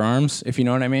underarms, if you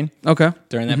know what I mean. Okay.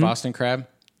 During that Boston Crab,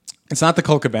 it's not the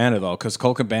Colt Cabana though, because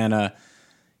Colt Cabana,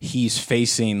 he's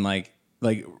facing like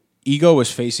Ego was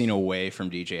facing away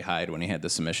from DJ Hyde when he had the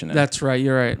submission in. That's right.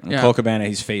 You're right. Yeah. Colt Cabana,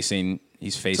 he's facing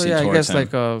So yeah, I towards guess him.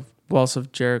 like a Walls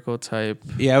of Jericho type.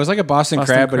 Yeah, it was like a Boston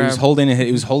Crab, but he was Crab.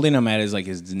 holding him at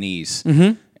his knees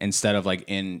instead of like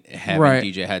in having Right.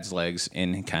 DJ Hyde's legs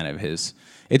in kind of his.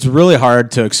 It's really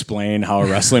hard to explain how a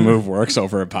wrestling move works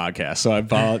over a podcast, so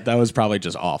that was probably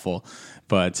just awful,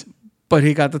 but But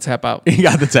he got the tap out. he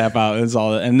got the tap out. Is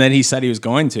all, and then he said he was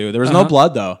going to. There was no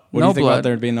blood though. What do No you think blood. about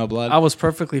there being no blood? I was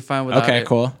perfectly fine with that. Okay,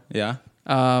 cool. Yeah.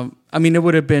 I mean, it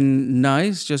would have been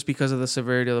nice just because of the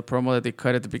severity of the promo that they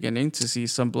cut at the beginning to see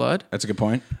some blood. That's a good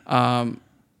point.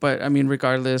 But I mean,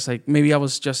 regardless, like maybe I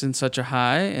was just in such a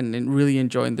high and really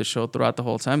enjoying the show throughout the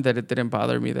whole time that it didn't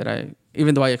bother me that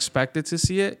even though I expected to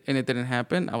see it and it didn't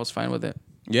happen, I was fine with it.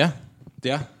 Yeah.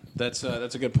 That's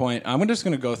a good point. I'm just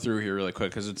going to go through here really quick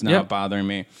because it's now Yep. bothering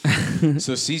me.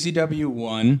 So CCW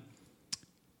 1,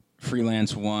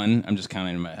 Freelance 1. I'm just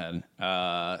counting in my head.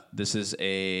 That's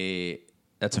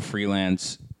a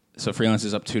Freelance. So Freelance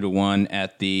is up 2-1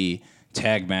 at the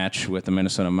tag match with the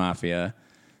Minnesota Mafia.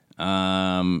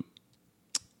 2-2.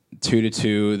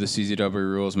 The CZW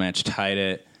Rules match tied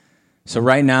it. So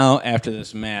right now, after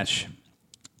this match,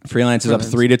 Freelance is up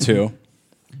 3-2.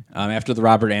 After the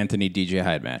Robert Anthony DJ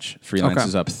Hyde match, Freelance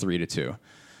is up 3-2.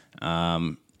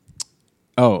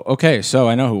 Okay. So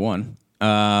I know who won,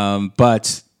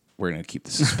 but we're gonna keep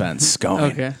the suspense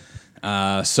going. Okay.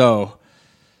 So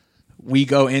we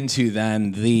go into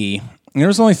then there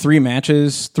was only three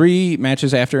matches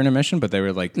after intermission, but they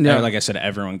were like I said,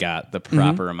 everyone got the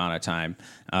proper amount of time.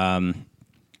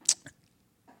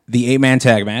 The 8-man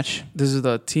tag match. This is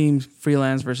the Team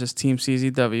Freelance versus Team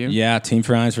CZW. Yeah, Team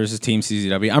Freelance versus Team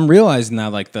CZW. I'm realizing now,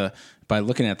 like by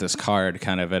looking at this card,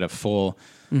 kind of at a full,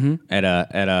 at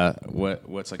a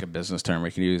what's like a business term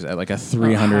we can use at like a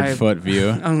 300-foot view.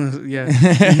 Yeah.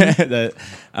 That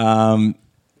I'm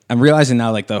realizing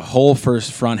now, like the whole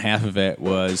front half of it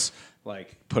was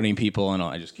like putting people in.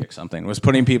 I just kicked something. Was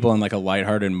putting people in like a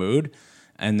lighthearted mood.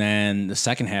 And then the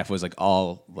second half was like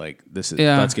all like this is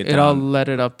let's get down. It all lead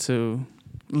it up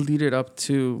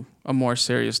to a more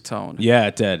serious tone. Yeah,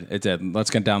 it did. Let's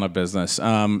get down to business.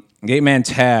 8-man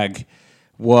tag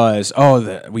was on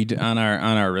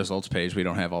our results page we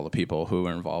don't have all the people who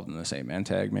were involved in this 8-man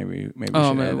tag. Maybe we should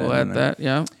we'll add that.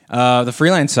 Yeah. The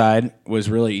Freelance side was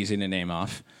really easy to name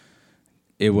off.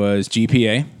 It was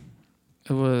GPA.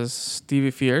 It was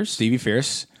Stevie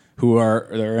Fierce.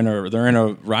 They're in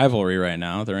a rivalry right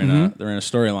now. They're in a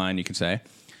storyline, you could say.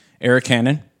 Aaron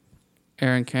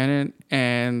Cannon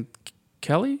and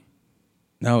Kelly.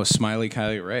 No, Smiley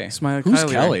Kylie Ray. Who's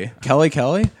Kelly?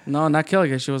 Kelly? No, not Kelly,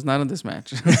 because she was not in this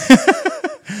match.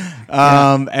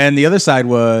 And the other side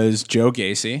was Joe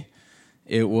Gacy.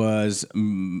 It was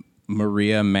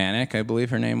Maria Manic, I believe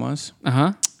her name was.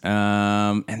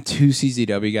 And two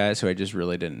CZW guys who I just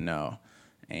really didn't know.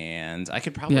 And I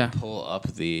could probably pull up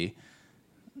the...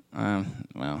 well,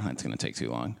 that's going to take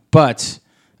too long. But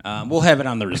we'll have it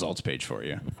on the results page for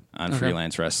you on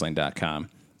freelancewrestling.com.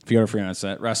 If you go to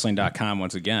freelancewrestling.com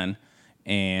once again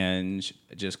and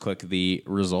just click the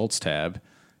results tab,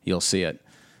 you'll see it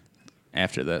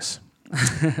after this.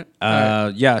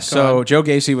 So Joe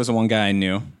Gacy was the one guy I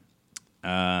knew.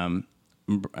 I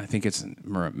think it's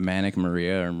Manic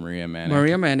Maria or Maria Manic.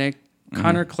 Maria Manic,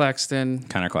 Connor Claxton,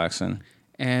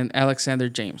 and Alexander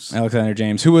James,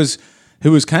 who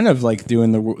was kind of like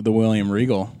doing the William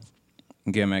Regal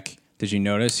gimmick Did you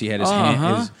notice he had his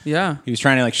hand? Yeah. He was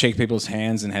trying to like shake people's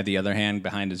hands and had the other hand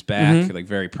behind his back, like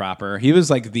very proper. He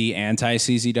was like the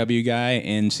anti-CZW guy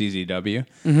in CZW.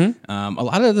 A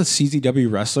lot of the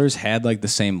CZW wrestlers had like the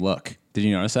same look. Did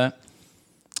you notice that?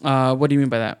 What do you mean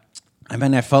by that? I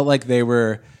mean, I felt like they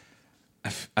were.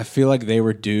 I feel like they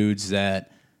were dudes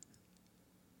that.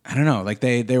 I don't know, like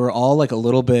they were all like a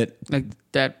little bit like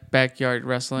that backyard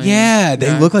wrestling. Yeah,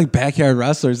 they look like backyard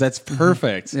wrestlers. That's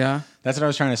perfect. Yeah. That's what I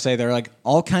was trying to say. They're like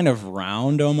all kind of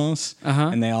round almost,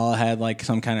 and they all had like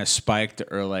some kind of spiked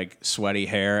or like sweaty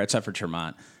hair, except for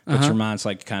Tremont. But Tremont's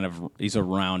like kind of he's a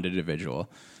round individual.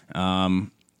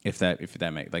 If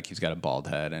that makes like he's got a bald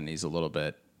head and he's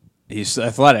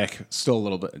athletic, still a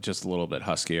little bit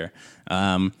huskier.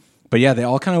 But yeah, they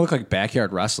all kind of look like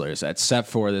backyard wrestlers, except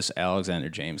for this Alexander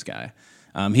James guy.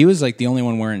 He was like the only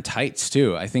one wearing tights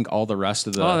too. I think all the rest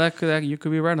of the that you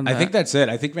could be right on that. I think that's it.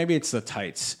 I think maybe it's the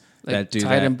tights like that do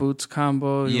tight that. and boots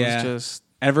combo. It yeah, was just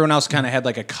everyone else kind of had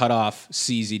like a cut off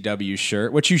CZW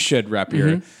shirt, which you should rep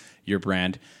your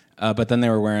brand. But then they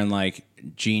were wearing like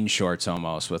jean shorts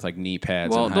almost with like knee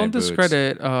pads. Well, and high don't boots.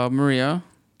 discredit Maria.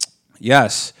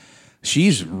 Yes,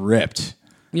 she's ripped.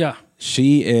 Yeah,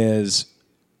 she's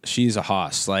a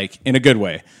hoss, like in a good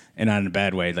way and not in a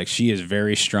bad way. Like she is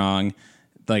very strong.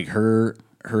 Like her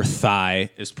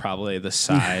thigh is probably the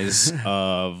size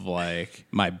of like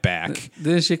my back.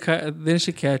 Didn't she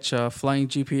catch a flying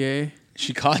GPA?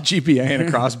 She caught GPA in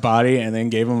a crossbody and then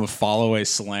gave him a fall away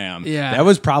slam. Yeah, that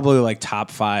was probably like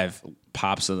top 5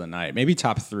 pops of the night, maybe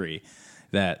top 3.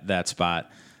 That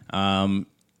spot.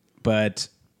 But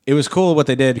it was cool what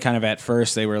they did. Kind of at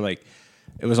first, they were like.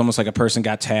 It was almost like a person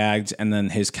got tagged, and then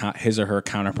his or her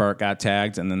counterpart got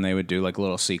tagged, and then they would do like a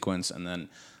little sequence, and then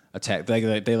attack.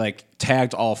 They like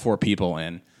tagged all 4 people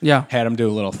in. Yeah, had them do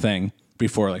a little thing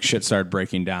before like shit started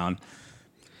breaking down.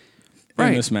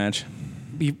 In this match,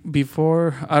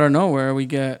 before out of nowhere we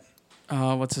get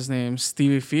what's his name,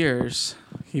 Stevie Fierce.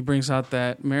 He brings out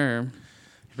that mirror.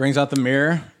 He brings out the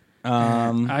mirror.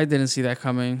 I didn't see that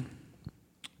coming.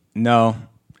 No,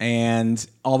 and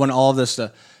when all of this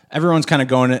stuff. Everyone's kind of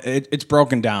going. It's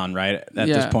broken down, right? At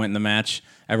this point in the match,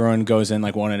 everyone goes in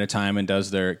like one at a time and gets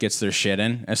their shit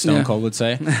in, as Stone Cold would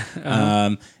say.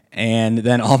 And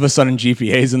then all of a sudden,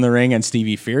 GPA's in the ring, and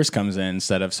Stevie Fierce comes in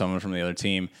instead of someone from the other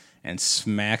team and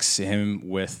smacks him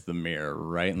with the mirror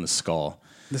right in the skull.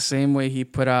 The same way he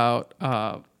put out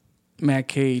Matt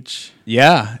Cage.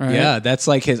 Yeah, right? Yeah. That's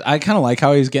like his. I kind of like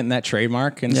how he's getting that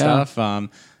trademark and stuff.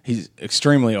 He's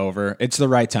extremely over. It's the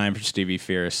right time for Stevie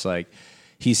Fierce. Like.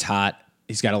 He's hot.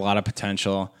 He's got a lot of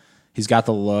potential. He's got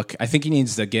the look. I think he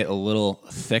needs to get a little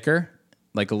thicker,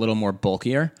 like a little more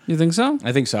bulkier. You think so?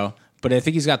 I think so. But I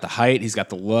think he's got the height. He's got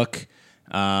the look.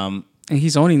 And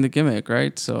he's owning the gimmick,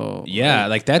 right? So yeah,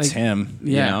 like that's him.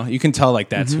 Yeah. You know, you can tell like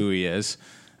that's who he is.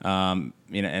 In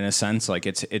a sense, like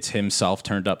it's himself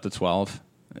turned up to 12,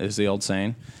 is the old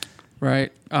saying.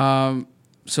 Right.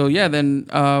 So yeah, then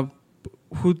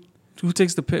who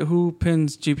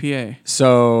pins GPA?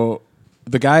 So.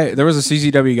 There was a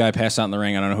CZW guy passed out in the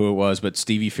ring. I don't know who it was, but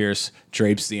Stevie Fierce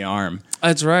drapes the arm.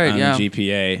 That's right, on yeah.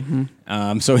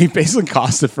 GPA. So he basically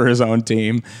cost it for his own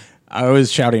team. I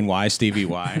was shouting, "Why, Stevie?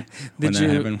 Why?" when that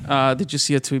happened. Did you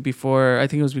see a tweet before? I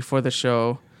think it was before the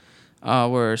show,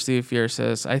 where Stevie Fierce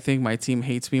says, "I think my team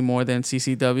hates me more than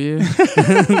CCW."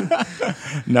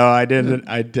 No, I didn't.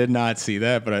 I did not see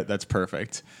that, but that's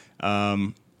perfect.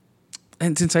 And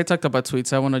since I talked about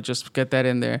tweets, I want to just get that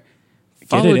in there.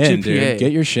 Follow Get it in, GPA. Dude.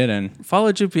 Get your shit in.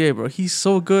 Follow GPA, bro. He's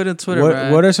so good on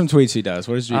Twitter. What are some tweets he does?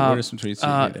 What are some tweets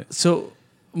he does? So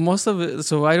most of it.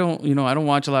 So I don't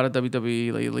watch a lot of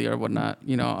WWE lately or whatnot.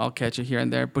 I'll catch it here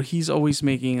and there. But he's always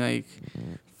making like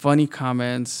funny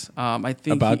comments. I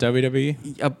think about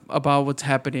WWE, about what's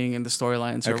happening in the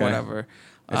storylines or whatever.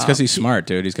 It's because he's smart,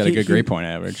 dude. He's got a good grade point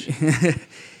average.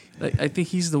 Like, I think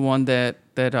he's the one that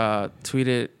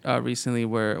tweeted recently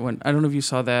when I don't know if you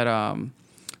saw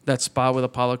that spot with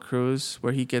Apollo Crews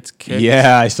where he gets kicked.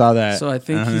 Yeah, I saw that. So I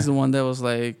think he's the one that was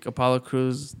like Apollo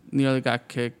Crews nearly got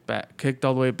kicked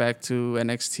all the way back to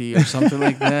NXT or something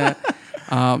like that.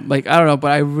 Like I don't know,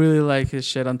 but I really like his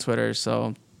shit on Twitter.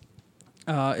 So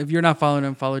if you're not following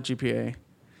him, follow GPA.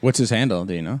 What's his handle?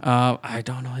 Do you know? I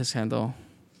don't know his handle.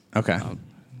 Okay.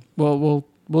 Well,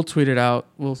 we'll tweet it out.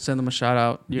 We'll send him a shout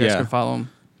out. You guys can follow him.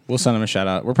 We'll send him a shout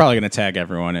out. We're probably going to tag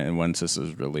everyone and once this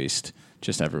is released,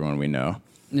 just everyone we know.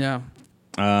 Yeah.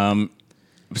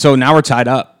 So now we're tied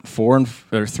up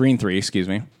 3-3. Excuse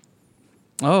me.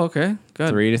 Oh, okay.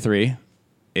 Good. 3-3.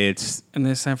 And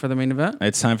it's time for the main event.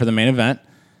 It's time for the main event.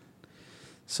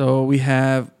 So we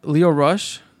have Lio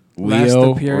Rush last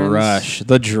Leo appearance. Rush,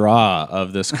 the draw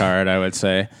of this card, I would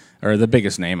say, or the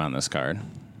biggest name on this card.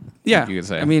 Yeah, you could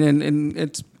say. I mean, and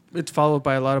it's followed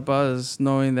by a lot of buzz,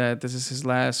 knowing that this is his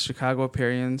last Chicago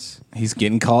appearance. He's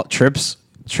getting called Trips.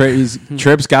 Trips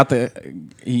got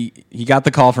he got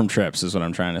the call from Trips, is what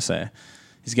I'm trying to say.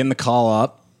 He's getting the call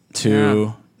up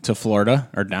to Florida,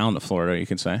 or down to Florida, you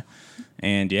could say.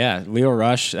 And yeah, Leo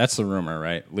Rush, that's the rumor,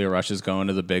 right? Leo Rush is going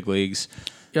to the big leagues.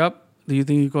 Yep. Do you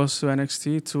think he goes to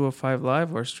NXT 205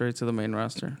 Live or straight to the main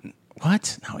roster?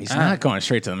 What? No, he's not going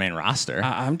straight to the main roster.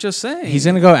 I'm just saying. He's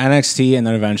going to go NXT and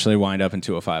then eventually wind up in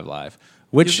 205 Live,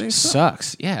 which think so?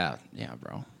 sucks. Yeah,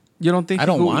 bro. You don't think? I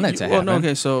don't want it to happen. Well, no,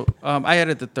 okay. So I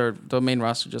added the main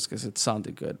roster just because it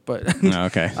sounded good, but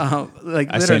Okay. like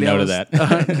I say no to that.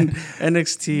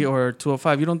 NXT or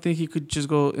 205. You don't think he could just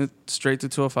go straight to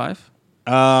 205?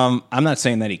 I'm not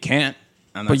saying that he can't.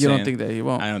 But you don't think that he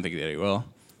won't? I don't think that he will.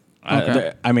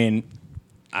 Okay. And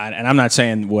I'm not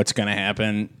saying what's going to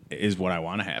happen is what I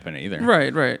want to happen either.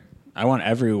 Right. I want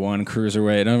everyone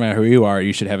cruiserweight. No matter who you are,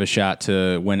 you should have a shot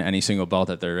to win any single belt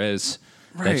that there is.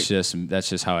 Right. That's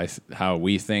just how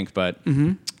we think. But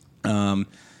I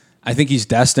think he's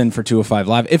destined for 205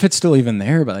 Live, if it's still even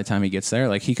there by the time he gets there.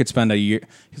 Like he could spend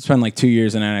like 2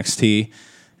 years in NXT,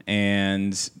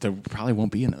 and there probably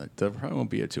won't be a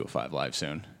 205 Live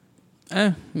soon.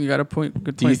 You got a point. Good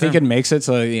point. Do you think there. it makes it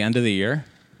to the end of the year?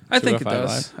 I think it 205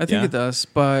 does. Live? I think it does.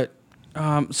 But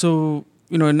so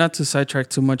not to sidetrack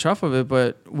too much off of it,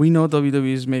 but we know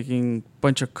WWE is making a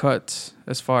bunch of cuts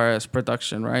as far as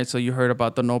production, right? So you heard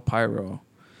about the no pyro.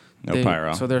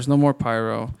 Pyro. So there's no more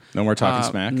pyro. No more talking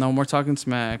smack. No more talking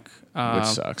smack. Which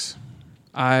sucks.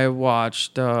 I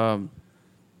watched the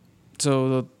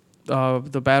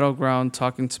Battleground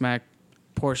talking smack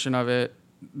portion of it.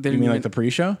 You mean like the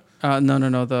pre-show?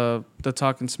 No, the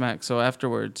talking smack. So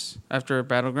afterwards, after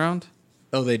Battleground.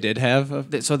 Oh, they did have.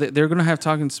 So they're gonna have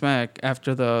talking smack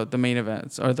after the main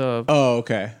events or the. Oh,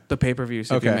 okay. The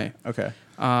pay-per-views, if you may. Okay.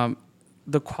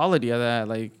 The quality of that,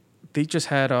 like they just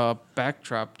had a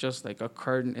backdrop, just like a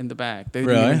curtain in the back. They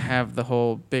Really? didn't even have the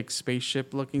whole big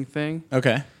spaceship-looking thing.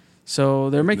 Okay. So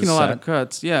they're making The a lot set? of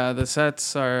cuts. Yeah, the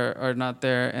sets are not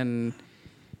there, and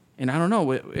I don't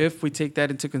know if we take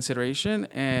that into consideration,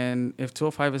 and if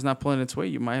 205 is not pulling its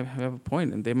weight, you might have a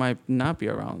point, and they might not be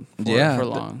around for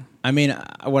long. I mean,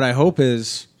 what I hope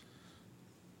is,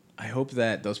 I hope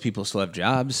that those people still have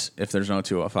jobs if there's no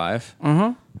 205.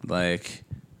 Like,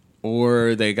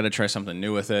 or they got to try something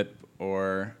new with it,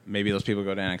 or maybe those people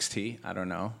go to NXT. I don't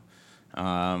know.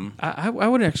 I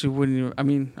wouldn't. I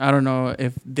mean, I don't know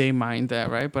if they mind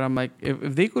that, right? But I'm like,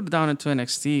 if they go down into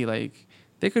NXT, like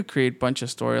they could create a bunch of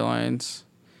storylines.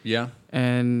 Yeah.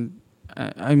 And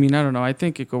I mean, I don't know. I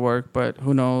think it could work, but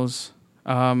who knows?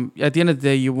 At the end of the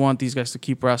day, you want these guys to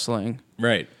keep wrestling.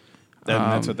 Right.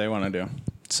 That's what they want to do.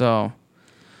 So,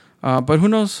 but who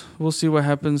knows? We'll see what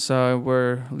happens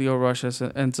where Leo Rush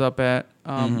ends up at.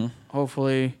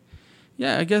 Hopefully,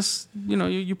 yeah, I guess,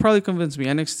 you probably convinced me.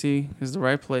 NXT is the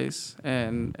right place,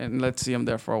 and let's see him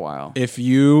there for a while. If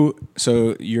you're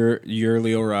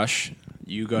Leo Rush,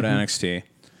 you go to NXT.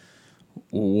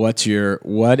 What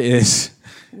is...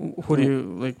 Who do you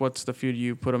like? What's the feud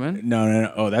you put him in?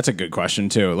 No. Oh, that's a good question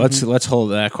too. Let's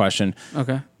hold that question.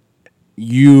 Okay.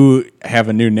 You have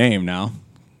a new name now.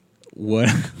 What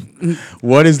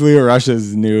is Leo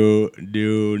Rush's new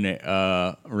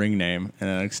ring name in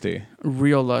NXT?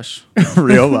 Real Lush.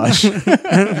 Real Lush.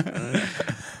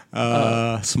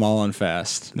 Small and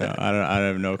fast. No, I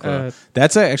have no clue.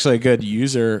 That's actually a good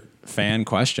user fan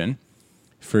question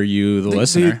for you, the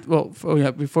listener.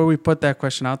 Before we put that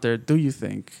question out there, do you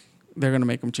think they're gonna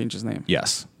make him change his name?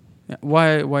 Yes. Yeah.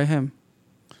 Why him?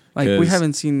 Like, we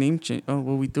haven't seen name change. Oh,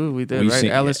 well, we did, right?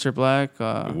 Aleister Black.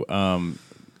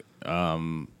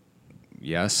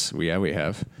 Yes, we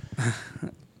have.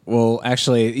 Well,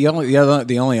 actually, the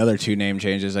only other two name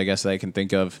changes I guess that I can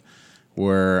think of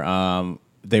were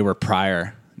they were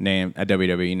prior name at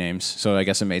WWE names, so I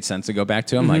guess it made sense to go back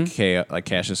to them, like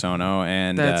Cassius Ohno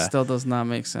and that still does not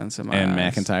make sense in my and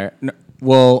eyes. McIntyre. No,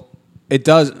 well, it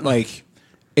does. Like,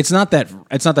 it's not that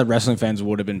wrestling fans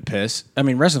would have been pissed. I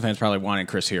mean, wrestling fans probably wanted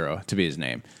Chris Hero to be his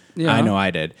name. Yeah, I know I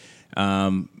did.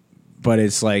 But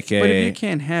it's like But if you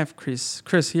can't have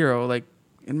Chris Hero, like,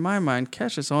 in my mind,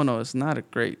 Cassius Ohno is not a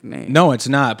great name. No, it's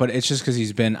not. But it's just because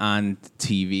he's been on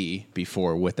TV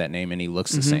before with that name, and he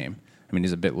looks the same. I mean,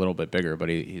 he's little bit bigger, but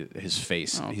his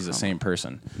face, he's the same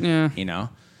person. Yeah.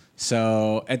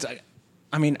 So it's.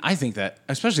 I mean, I think that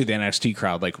especially the NXT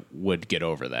crowd would get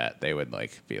over that. They would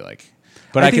be like,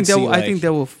 But I think I think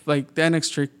that will like the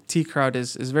NXT crowd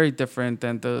is very different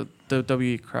than the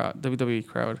WWE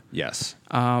crowd. Yes.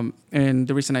 And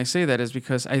the reason I say that is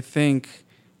because I think,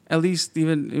 at least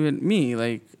even me,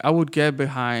 like I would get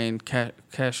behind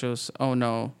Cassius. Oh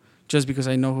no. Just because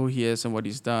I know who he is and what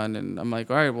he's done, and I'm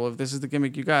like, all right, well, if this is the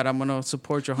gimmick you got, I'm gonna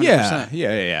support you 100%.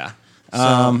 Yeah.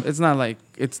 So it's not like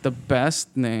it's the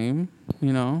best name,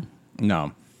 you know.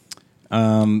 No,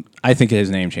 I think his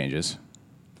name changes.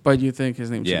 But you think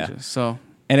his name changes, so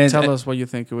tell us what you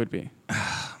think it would be.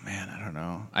 Oh, man, I don't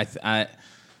know.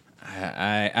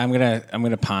 I'm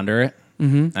gonna ponder it.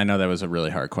 Mm-hmm. I know that was a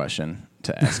really hard question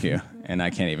to ask you, and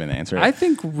I can't even answer it. I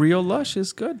think Real Lush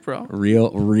is good, bro. Real,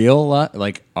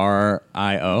 like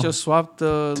RIO. Just swap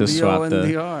the Leo and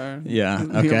the R. Yeah.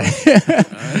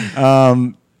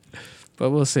 Okay. But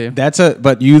we'll see.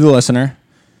 But you, the listener,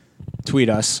 tweet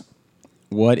us.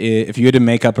 If you had to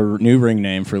make up a new ring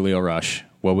name for Lio Rush?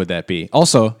 What would that be?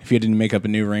 Also, if you had to make up a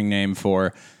new ring name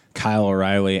for Kyle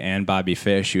O'Reilly and Bobby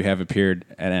Fish, who have appeared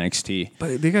at NXT.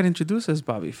 But they got introduced as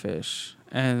Bobby Fish,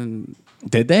 and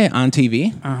did they on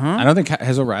TV? I don't think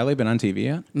has O'Reilly been on TV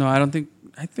yet. No, I don't think.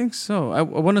 I think so. I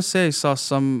want to say I saw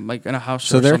some like in a house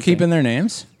show. So they're keeping their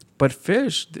names. But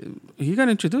Fish, he got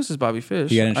introduced as Bobby Fish.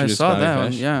 He got introduced I saw Bobby that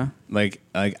Fish? one. Yeah. Like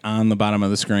on the bottom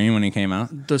of the screen when he came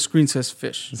out. The screen says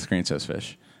Fish. The screen says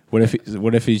Fish. What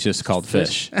if he's just called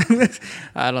Fish?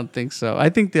 I don't think so. I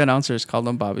think the announcers called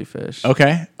him Bobby Fish.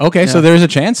 Okay. Yeah. So there's a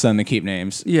chance then to keep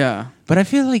names. Yeah. But I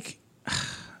feel like,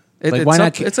 why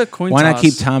not? It's a coin Why toss. not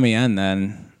keep Tommy N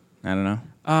then? I don't know.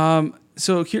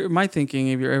 So here, my thinking,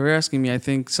 if you're ever asking me, I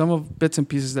think some of bits and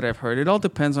pieces that I've heard, it all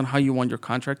depends on how you want your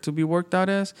contract to be worked out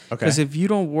as. Okay. Because if you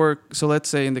don't work, so let's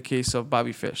say in the case of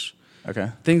Bobby Fish,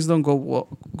 okay, things don't go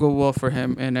well for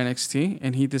him in NXT,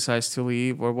 and he decides to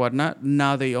leave or whatnot.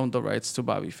 Now they own the rights to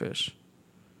Bobby Fish.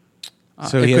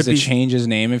 So he has to change his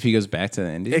name if he goes back to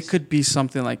the Indies? It could be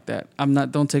something like that.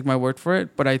 Don't take my word for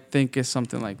it, but I think it's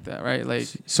something like that, right? Like,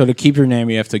 so to keep your name,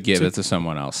 you have to give it to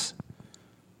someone else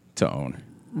to own.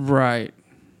 Right.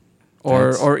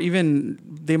 Or even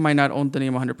they might not own the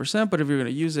name 100%, but if you're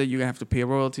going to use it, you're going to have to pay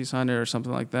royalties on it or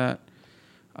something like that.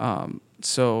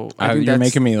 So I think you're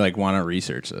making me like want to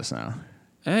research this now.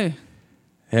 Hey,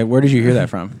 where did you hear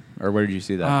that from, or where did you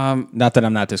see that? Not that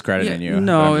I'm not discrediting you.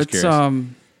 No, it's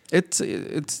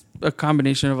a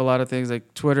combination of a lot of things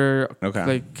like Twitter. Okay.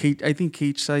 Like I think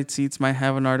Cage Side Seats might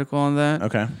have an article on that.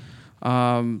 Okay.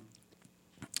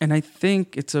 And I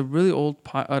think it's a really old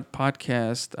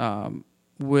podcast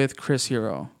with Chris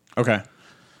Hero. Okay.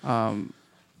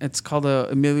 It's called the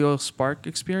Emilio Spark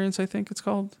Experience, I think it's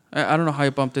called. I don't know how I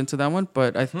bumped into that one,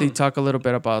 but they talk a little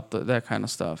bit about that kind of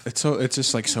stuff. It's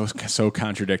just like so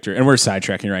contradictory. And we're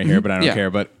sidetracking right here, but I don't care.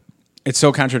 But it's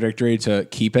so contradictory to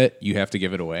keep it. You have to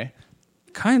give it away.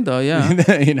 Kinda, yeah.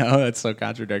 That's so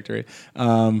contradictory.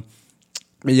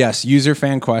 Yes, user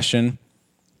fan question.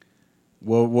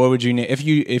 What would you name if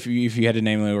you had to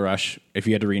name Lio Rush? If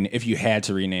you had to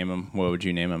rename him, what would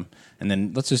you name him? And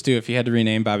then let's just do if you had to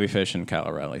rename Bobby Fish and Kyle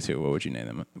O'Reilly too. What would you name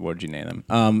them? What would you name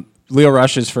them? Lio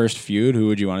Rush's first feud. Who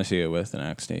would you want to see it with in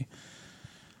NXT?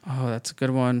 Oh, that's a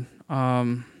good one.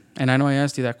 And I know I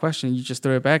asked you that question. You just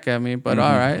threw it back at me, but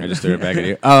all right. I just threw it back at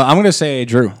you. I'm gonna say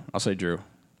Drew. I'll say Drew.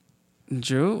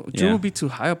 Drew will be too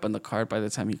high up on the card by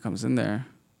the time he comes in there.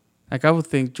 Like I would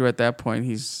think Drew at that point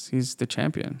he's the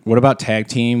champion. What about tag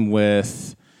team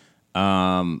with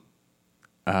No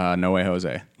Way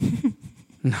Jose?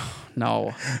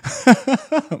 No.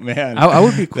 Man. I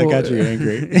would be cool. That got you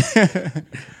angry.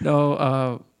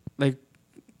 No,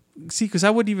 because I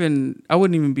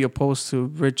wouldn't even be opposed to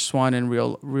Rich Swann and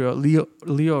real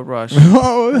Lio Rush.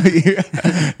 Oh,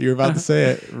 you're about to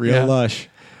say it. Real Lush.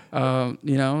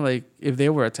 Like if they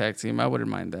were a tag team, I wouldn't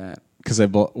mind that. Because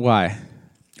why?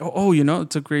 Oh,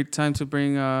 it's a great time to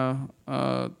bring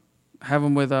have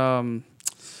them with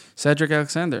Cedric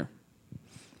Alexander.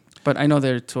 But I know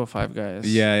they're 205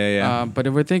 guys. Yeah. But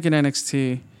if we're thinking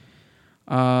NXT,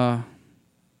 hell,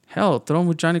 throw them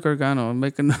with Johnny Gargano and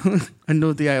make a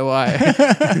new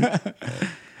DIY.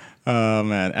 Oh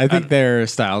man, I think their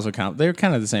styles would they're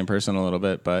kind of the same person a little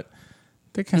bit, but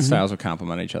their kind of styles would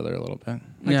complement each other a little bit.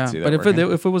 But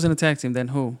if it wasn't a tag team, then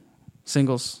who?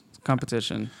 Singles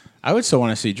competition. I would still want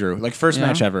to see Drew. Like first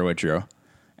match ever with Drew.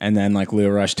 And then like Lio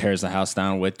Rush tears the house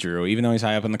down with Drew, even though he's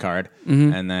high up in the card.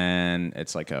 Mm-hmm. And then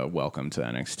it's like a welcome to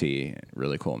NXT,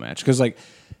 really cool match. Because like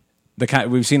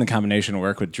we've seen the combination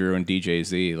work with Drew and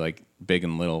DJZ, like big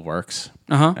and little works.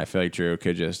 Uh-huh. I feel like Drew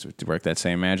could just work that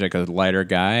same magic. A lighter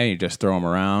guy, you just throw him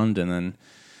around, and then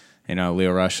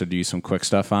Lio Rush would do some quick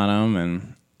stuff on him,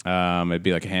 and It'd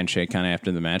be like a handshake kind of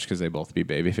after the match because they both be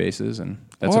baby faces, and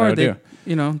that's what I would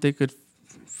do. They could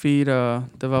feed the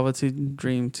Velveteen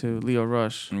Dream to Leo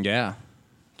Rush. Yeah.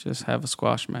 Just have a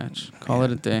squash match. Call it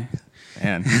a day.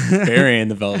 Man, burying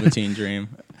the Velveteen Dream.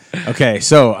 Okay,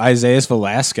 so Isaias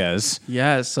Velasquez.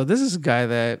 Yes, so this is a guy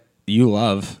that you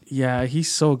love. Yeah,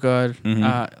 he's so good.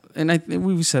 Mm-hmm. And I think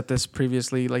we've said this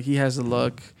previously. Like, he has a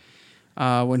look.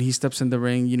 When he steps in the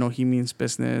ring, he means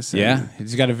business. Yeah,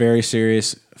 he's got a very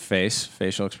serious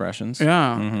facial expressions.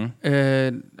 Yeah. Mm-hmm.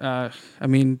 And, I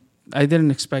mean, I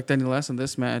didn't expect any less in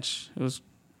this match. It was.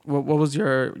 What was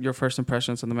your first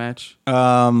impressions on the match?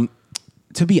 To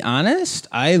be honest,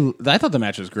 I thought the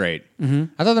match was great.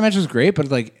 Mm-hmm. I thought the match was great,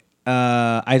 but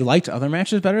I liked other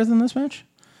matches better than this match.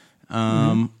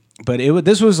 But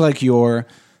this was like if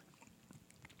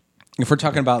we're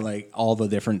talking about like all the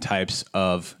different types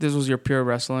of, this was your pure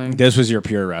wrestling. This was your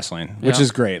pure wrestling, which Yeah.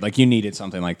 is great. Like, you needed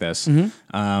something like this.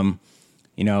 Mm-hmm.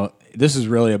 This is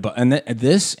really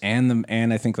this and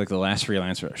I think like the last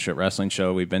freelance wrestling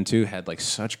show we've been to had like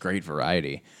such great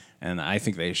variety, and I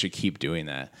think they should keep doing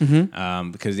that.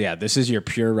 Mm-hmm. Because this is your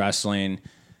pure wrestling,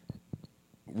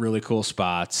 really cool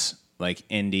spots, like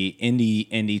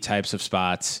indie types of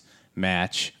spots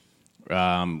match.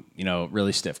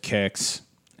 Really stiff kicks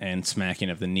and smacking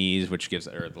of the knees, which gives,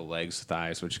 or the legs,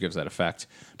 thighs, which gives that effect,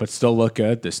 but still look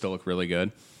good. They still look really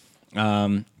good.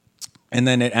 And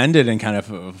then it ended in kind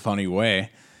of a funny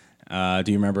way. Do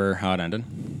you remember how it ended?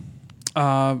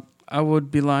 I would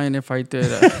be lying if I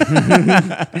did.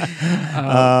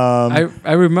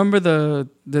 I remember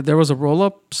there was a roll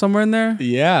up somewhere in there.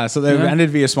 Yeah, so they ended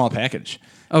via small package.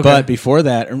 Okay. But before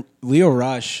that, Leo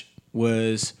Rush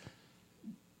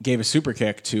gave a super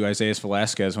kick to Isaias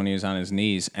Velasquez when he was on his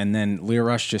knees, and then Leo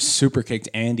Rush just super kicked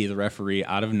Andy, the referee,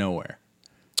 out of nowhere.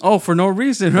 Oh, for no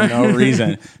reason, right? For no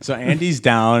reason. So Andy's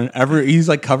down. He's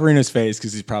like covering his face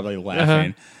because he's probably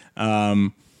laughing.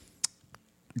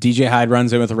 DJ Hyde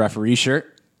runs in with a referee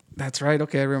shirt. That's right.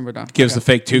 Okay, I remember now. Gives the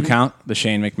fake 2 count, the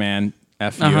Shane McMahon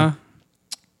FU.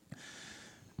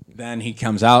 Then he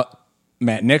comes out.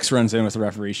 Matt Nix runs in with a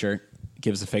referee shirt.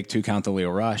 Gives the fake 2 count to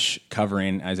Leo Rush,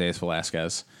 covering Isaias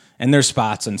Velasquez. And there's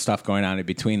spots and stuff going on in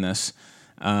between this.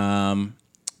 And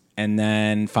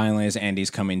then finally, as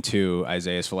Andy's coming to,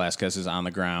 Isaias Velasquez is on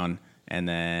the ground. And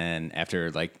then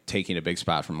after like taking a big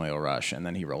spot from Leo Rush, and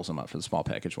then he rolls him up for the small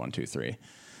package 1, 2, 3.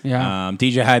 Yeah.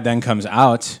 DJ Hyde then comes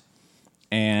out,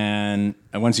 and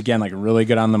once again, like really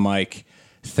good on the mic.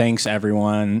 Thanks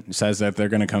everyone. Says that they're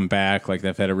going to come back. Like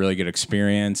they've had a really good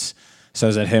experience.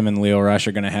 Says that him and Leo Rush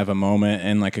are going to have a moment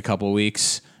in like a couple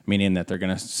weeks, meaning that they're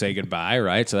going to say goodbye,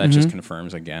 right? So that just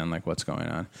confirms again like what's going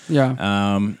on.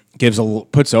 Yeah.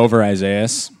 Puts over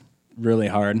Isaias really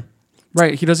hard.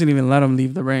 Right. He doesn't even let him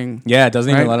leave the ring. Yeah, it doesn't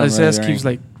even let him leave the ring. Isaias keeps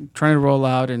like trying to roll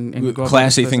out and go.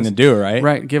 Classy thing to do, right?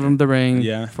 Right. Give him the ring.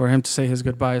 Yeah. For him to say his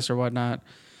goodbyes or whatnot,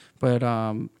 but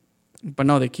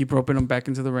no, they keep roping him back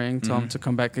into the ring, tell him to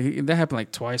come back. That happened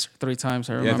like twice or 3 times.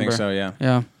 I remember. Yeah, I think so. Yeah.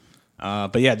 Yeah.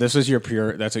 But yeah, this was your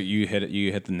pure. That's what you hit.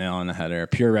 You hit the nail on the head there.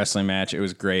 Pure wrestling match. It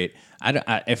was great.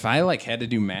 If I like had to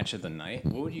do match of the night,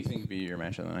 what would you think would be your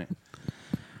match of the night?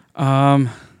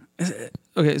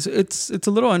 Okay, so it's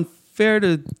a little unfair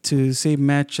to say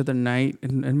match of the night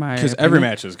in my because opinion, every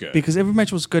match was good. because every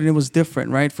match was good and it was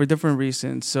different, right, for different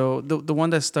reasons. So the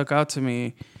one that stuck out to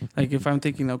me, like if I'm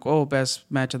thinking like best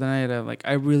match of the night,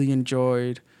 I really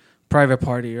enjoyed Private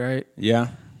Party, right? Yeah.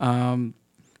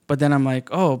 But then I'm like,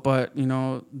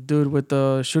 dude with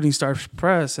the Shooting Star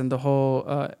Press and the whole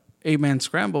 8-man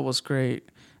scramble was great.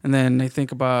 And then I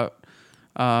think about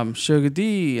Sugar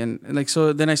D and like,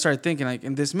 so then I started thinking like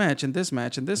in this match, there's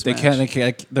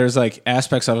like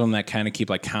aspects of them that kind of keep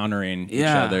like countering each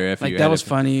other. If like you that was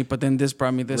funny, but then this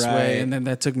brought me this Right. way, and then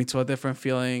that took me to a different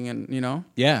feeling, and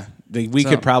Yeah, we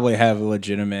could probably have a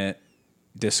legitimate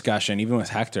discussion, even with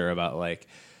Hector, about like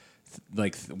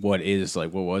what was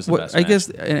the best I match? guess,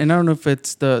 and I don't know if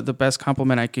it's the best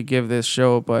compliment I could give this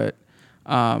show, but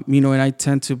and I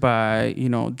tend to buy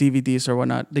DVDs or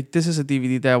whatnot. Like this is a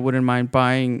DVD that I wouldn't mind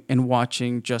buying and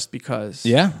watching just because.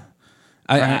 Yeah.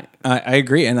 Right. I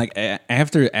agree, and like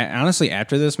after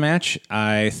this match,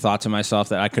 I thought to myself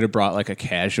that I could have brought like a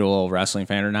casual wrestling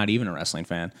fan or not even a wrestling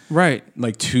fan, Right.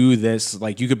 like to this.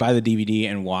 Like you could buy the DVD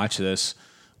and watch this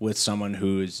with someone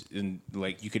who's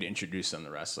like you could introduce them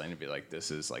to wrestling and be like, this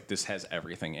has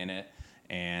everything in it,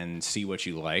 and see what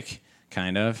you like,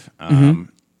 kind of.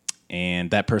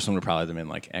 And that person would probably have been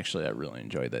like, actually, I really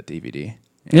enjoyed that DVD.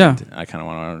 And Yeah. I kind of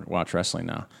want to watch wrestling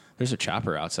now. There's a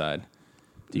chopper outside.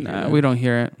 Do you hear Nah, that? we don't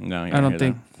hear it. No, you I don't hear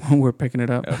think we're picking it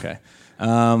up. Okay.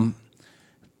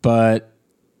 But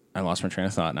I lost my train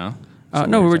of thought now. So No,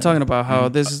 what we are were you talking about how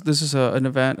Mhm. this is an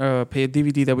event, pay a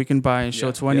DVD that we can buy and show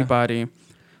Yeah, to yeah. anybody,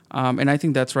 and I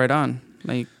think that's right on.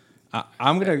 Like,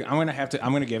 I'm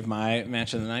gonna give my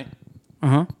match of the night.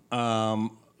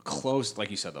 Close,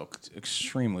 like you said though,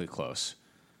 extremely close.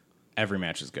 Every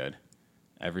match is good.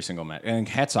 Every single match, and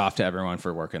hats off to everyone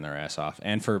for working their ass off,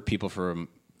 and for people from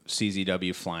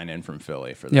CZW flying in from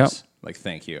Philly for this. Yep. Like,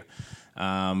 thank you.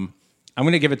 I'm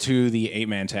going to give it to the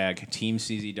 8-man tag, Team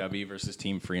CZW versus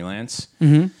Team Freelance,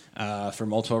 for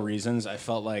multiple reasons. I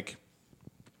felt like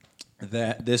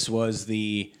that this was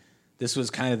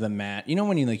kind of the match. You know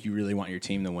when you really want your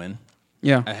team to win?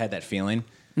 yeah, I had that feeling.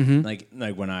 Like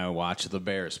when I watched the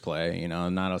Bears play,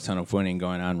 not a ton of winning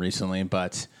going on recently,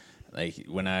 but like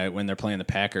when they're playing the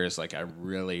Packers, like I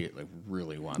really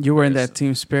want. you were in Bears that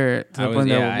team spirit to I the was- point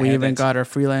yeah, that I we had even that got our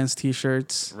freelance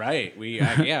T-shirts. Right. We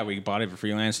bought a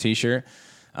freelance T-shirt.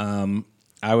 I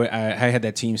had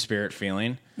that team spirit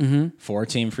feeling for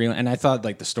Team Freelance, and I thought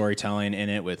like the storytelling in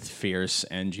it with Fierce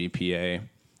and GPA.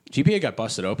 GPA got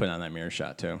busted open on that mirror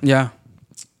shot too. Yeah,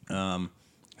 I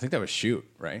think that was Shoot,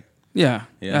 right? yeah.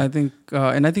 Yeah. I think,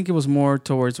 and I think it was more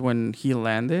towards when he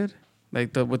landed,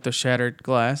 like with the shattered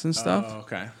glass and stuff. Oh,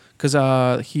 okay. Because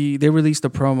they released a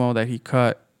promo that he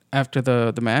cut after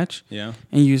the match. Yeah.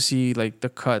 And you see like the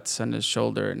cuts on his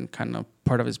shoulder and kind of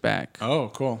part of his back. Oh,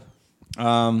 cool.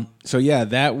 So yeah,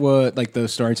 that was like the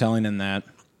storytelling in that,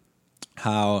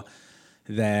 how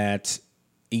that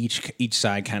each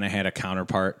side kind of had a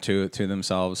counterpart to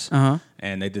themselves,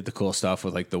 and they did the cool stuff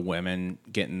with like the women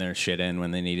getting their shit in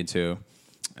when they needed to.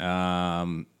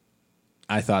 I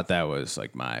thought that was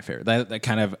like my favorite. That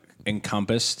kind of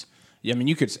encompassed. Yeah, I mean,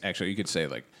 you could say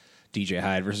like DJ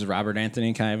Hyde versus Robert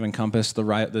Anthony kind of encompassed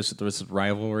this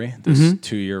rivalry, this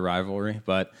 2-year rivalry.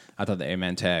 But I thought the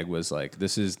 8-man tag was like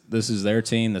this is their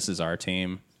team, this is our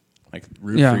team. Like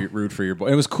root for your boy.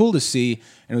 It was cool to see,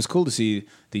 and it was cool to see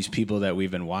these people that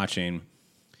we've been watching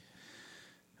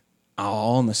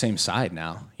all on the same side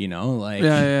now. Like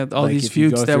all like these if you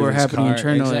feuds go that through were this happening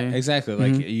internally. Exactly.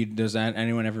 Like, does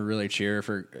anyone ever really cheer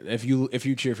for if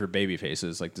you cheer for baby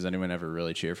faces? Like, does anyone ever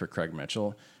really cheer for Craig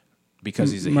Mitchell because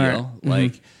he's a heel?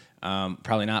 Like,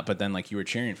 probably not. But then, like, you were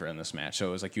cheering for in this match, so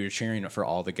it was like you were cheering for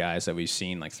all the guys that we've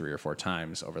seen like 3 or 4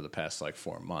 times over the past like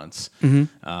 4 months.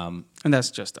 And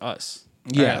that's just us.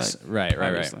 Yes, right.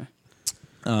 Obviously.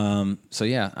 So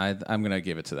yeah, I'm gonna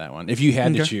give it to that one. If you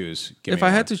had to choose, If I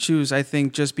had to choose, I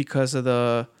think just because of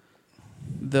the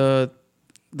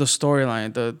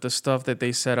storyline, the stuff that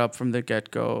they set up from the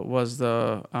get-go was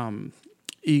the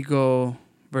Ego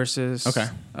versus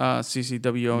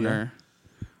CCW owner.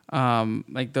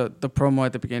 Like the promo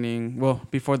at the beginning,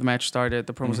 before the match started,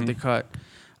 the promos that they cut,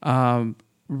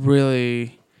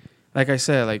 really, like I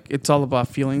said, like it's all about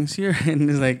feelings here, and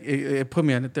it's like it put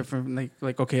me on a different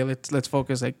like okay, let's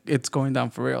focus, like it's going down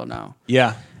for real now.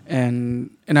 Yeah, and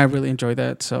I really enjoyed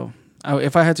that. So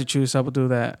if I had to choose, I would do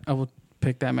that. I would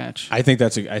pick that match. I think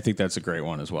that's a great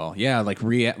one as well. Yeah,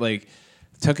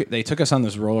 they took us on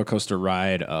this roller coaster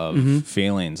ride of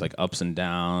feelings, like ups and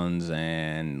downs,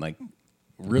 and like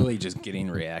really just getting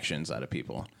reactions out of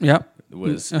people. Yep.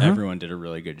 Everyone did a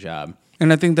really good job.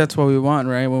 And I think that's what we want,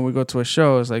 right? When we go to a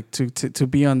show, is like to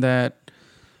be on that,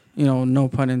 no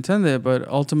pun intended, but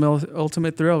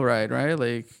ultimate thrill ride, right?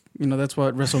 Like, that's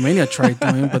what WrestleMania tried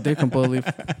doing, but they completely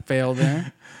failed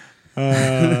there.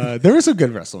 There was some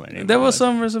good WrestleMania. There was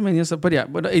some WrestleMania stuff,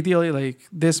 but ideally, like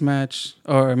this match,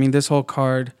 this whole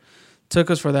card took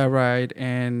us for that ride,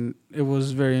 and it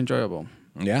was very enjoyable.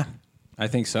 Yeah, I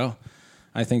think so.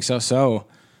 So,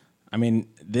 I mean,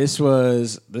 this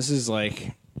is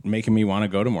like making me want to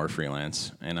go to more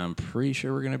freelance, and I'm pretty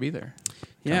sure we're gonna be there.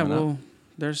 Yeah, well,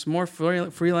 there's more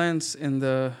freelance in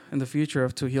the future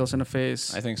of Two Heels and a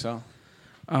Face. I think so.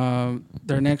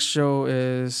 Their next show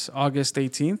is August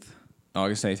 18th.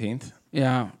 August 18th.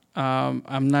 Yeah.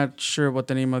 I'm not sure what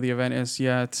the name of the event is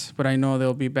yet, but I know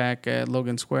they'll be back at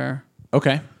Logan Square.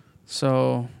 Okay.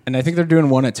 So. And I think they're doing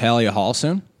one at Talia Hall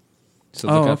soon. So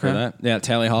look out for that. Yeah,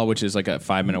 Talia Hall, which is like a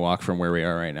 5-minute walk from where we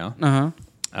are right now.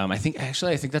 I think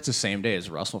that's the same day as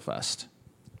WrestleFest.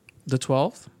 The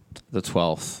 12th? The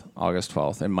 12th, August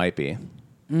 12th. It might be.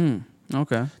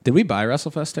 Okay. Did we buy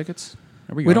WrestleFest tickets?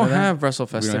 We don't have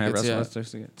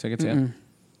WrestleFest tickets yet.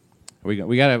 We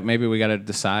gotta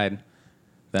decide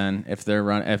then if they're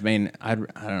run. I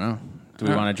don't know. Do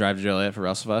we want to drive to Joliet for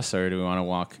WrestleFest, or do we want to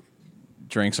walk,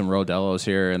 drink some Rodellos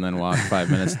here, and then walk 5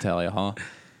 minutes to Talia Hall?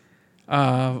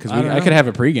 Because I could have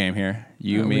a pregame here.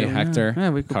 You, me, Hector,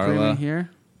 we could Carla pregame here.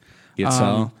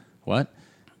 Gitzel. What?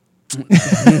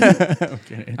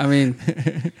 Okay. I mean,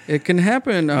 it can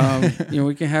happen.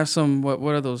 We can have some. What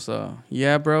are those?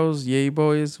 Yeah, bros, yay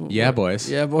boys. Yeah, boys.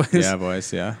 Yeah, boys. Yeah,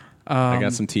 boys. Yeah. I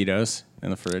got some Tito's in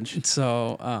the fridge.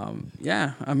 So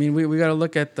yeah, I mean, we got to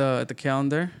look at the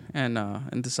calendar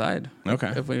and decide.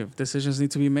 Okay. If decisions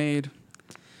need to be made.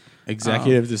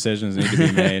 Executive decisions need to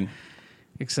be made.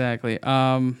 Exactly.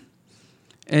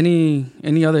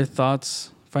 Any other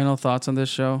thoughts? Final thoughts on this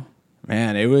show?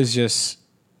 Man, it was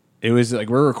like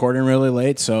we're recording really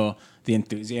late, so the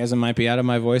enthusiasm might be out of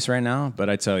my voice right now. But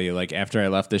I tell you, like after I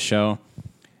left the show,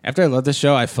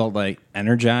 I felt like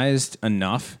energized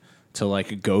enough to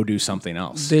like go do something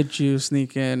else. Did you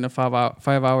sneak in a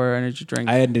 5-hour energy drink?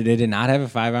 I did not have a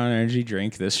 5-hour energy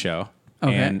drink this show,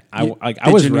 okay. And I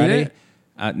was ready.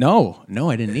 No,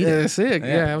 I didn't need it. Sick.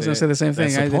 Yeah, I was gonna say the same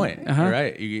thing. That's the point,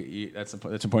 right? That's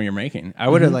the point you're making. I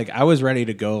would have I was ready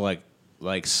to go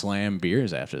like slam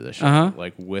beers after the show,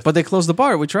 But they closed the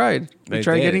bar. We tried. They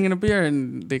tried did. Getting in a beer,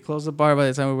 and they closed the bar by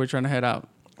the time we were trying to head out.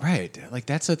 Right, like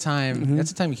that's the time.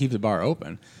 That's the time you keep the bar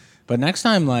open. But next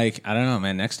time, like I don't know,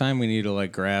 man. Next time we need to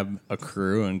like grab a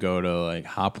crew and go to like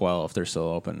Hopwell if they're still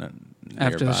open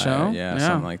after the show. Yeah,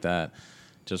 something like that.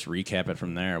 Just recap it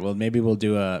from there. Well, maybe we'll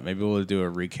do a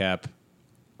recap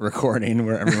recording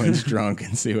where everyone's drunk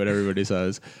and see what everybody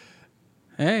says.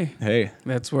 Hey,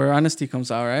 that's where honesty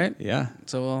comes out, right? Yeah.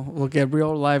 So we'll get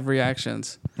real live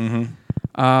reactions. Mm-hmm.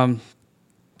 All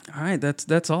right,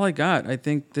 that's all I got. I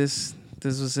think this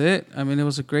was it. I mean, it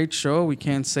was a great show. We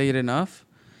can't say it enough,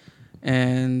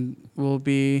 and we'll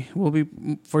be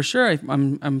for sure.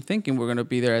 I'm thinking we're gonna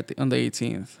be there on the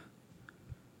 18th,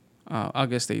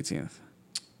 August 18th.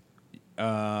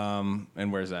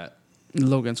 And where's that?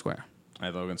 Logan Square.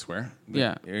 At Logan Square.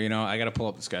 Yeah. I got to pull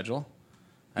up the schedule.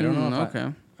 I don't know.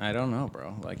 Okay. I don't know,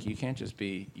 bro. Like you can't just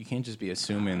be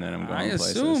assuming that I'm going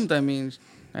places. I assumed. I mean,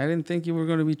 I didn't think you were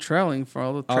going to be traveling for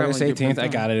all the traveling. August 18th, I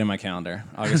got it in my calendar.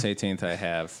 August 18th, I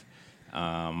have.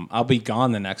 I'll be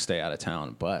gone the next day out of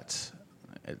town, but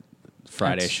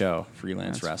Friday show,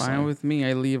 freelance wrestling. Fine with me.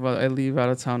 I leave out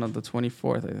of town on the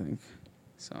 24th, I think.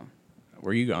 So.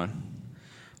 Where are you going?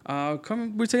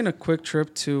 We're taking a quick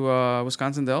trip to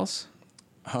Wisconsin Dells.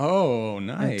 Oh,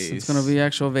 nice. It's going to be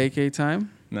actual vacay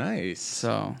time. Nice.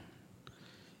 So,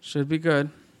 should be good.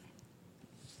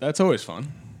 That's always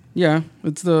fun. Yeah,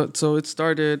 it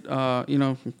started,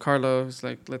 Carla was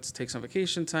like, let's take some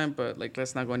vacation time, but like,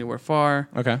 let's not go anywhere far.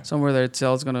 Okay. Somewhere that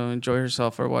Tel's going to enjoy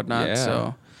herself or whatnot. Yeah.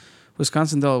 So,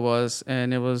 Wisconsin Dells was,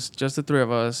 and it was just the three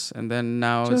of us. And then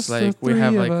now it's like, we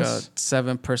have like a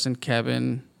 7-person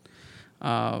cabin.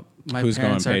 My Who's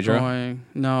parents going, are Pedro? going.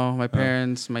 No, my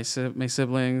parents, my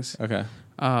siblings. Okay.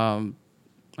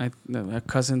 My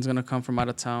cousin's gonna come from out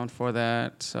of town for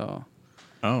that. So.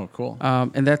 Oh, cool.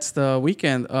 And that's the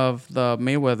weekend of the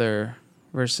Mayweather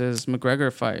versus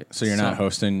McGregor fight. So you're not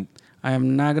hosting. I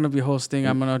am not gonna be hosting.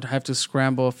 I'm gonna have to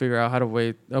scramble, figure out a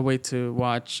way to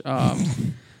watch.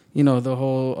 The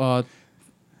whole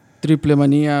Triple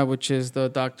Mania, which is the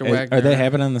Dr. Wagner. Are they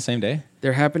happening on the same day?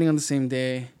 They're happening on the same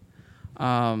day.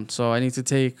 So I need to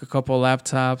take a couple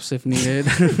laptops if needed.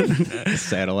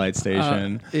 Satellite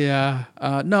station.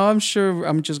 No, I'm sure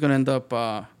I'm just gonna end up,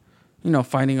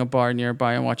 finding a bar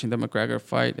nearby and watching the McGregor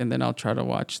fight, and then I'll try to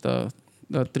watch the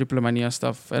Triple Mania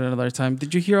stuff at another time.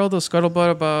 Did you hear all the scuttlebutt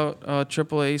about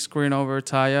AAA screwing over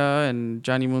Taya and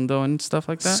Johnny Mundo and stuff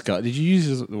like that? Did you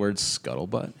use the word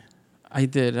scuttlebutt? I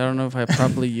did. I don't know if I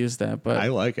properly used that, but I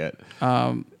like it.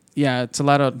 Yeah, it's a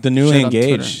lot of the newly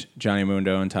engaged Johnny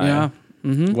Mundo and Taya. Yeah.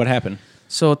 Mm-hmm. What happened?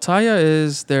 So Taya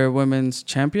is their women's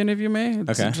champion, if you may.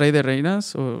 It's okay. Rey de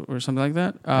Reinas or something like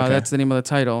that. That's the name of the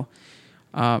title.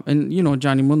 And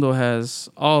Johnny Mundo has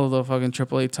all of the fucking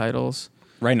AAA titles.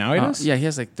 Right now he does? Yeah, he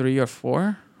has like 3 or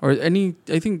 4.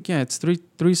 It's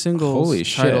three singles Holy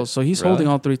titles. Shit. So he's holding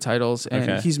all 3 titles,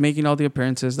 and he's making all the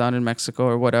appearances down in Mexico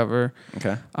or whatever.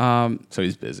 Okay. So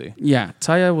he's busy. Yeah.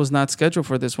 Taya was not scheduled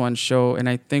for this one show, and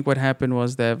I think what happened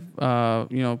was that,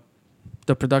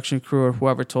 the production crew or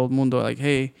whoever told Mundo, like,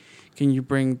 hey, can you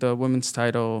bring the women's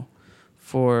title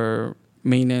for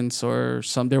maintenance or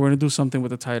something? They were going to do something with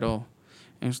the title.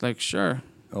 And it's like, sure.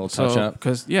 A little touch up.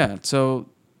 So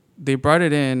they brought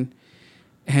it in,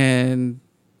 and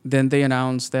then they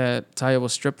announced that Taya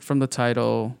was stripped from the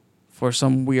title for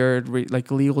some weird,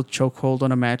 legal chokehold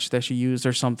on a match that she used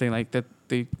or something like that.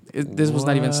 This was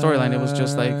not even storyline. It was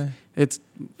just like, it's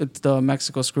the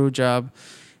Mexico screw job.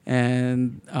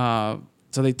 And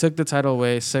so they took the title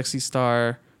away. Sexy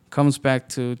Star comes back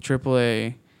to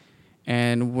AAA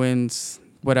and wins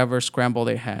whatever scramble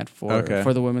they had for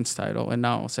the women's title. And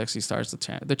now Sexy Star is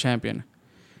the champion.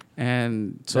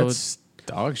 And so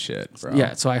Dog shit, bro.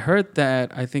 Yeah, so I heard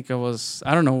that. I think it was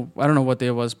I don't know what day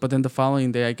it was, but then the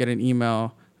following day I get an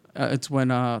email. It's when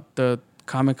the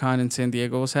Comic-Con in San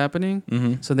Diego was happening.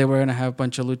 Mm-hmm. So they were gonna have a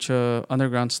bunch of Lucha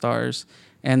Underground stars,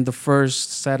 and the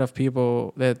first set of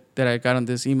people that I got on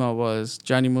this email was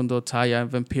Johnny Mundo, Taya,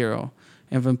 and Vampiro.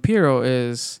 And Vampiro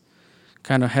is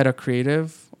kind of head of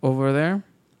creative over there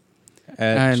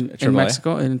in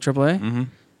Mexico in AAA. Mm-hmm.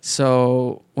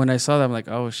 So when I saw that, I'm like,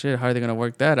 oh shit, how are they gonna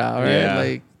work that out? Right? Yeah.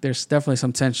 Like, there's definitely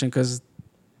some tension because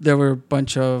there were a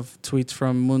bunch of tweets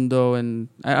from Mundo, and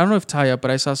I don't know if Taya, but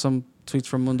I saw some tweets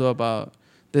from Mundo about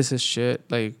this is shit.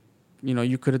 Like, you know,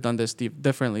 you could have done this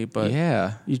differently, but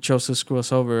you chose to screw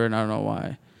us over, and I don't know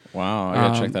why. Wow, I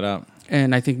gotta check that out.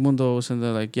 And I think Mundo was in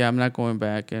there like, yeah, I'm not going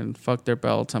back, and fuck their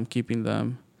belts, I'm keeping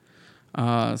them.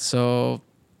 So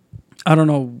I don't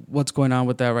know what's going on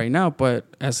with that right now, but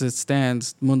as it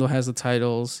stands, Mundo has the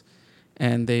titles,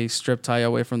 and they stripped Taya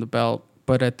away from the belt.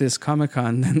 But at this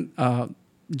Comic-Con,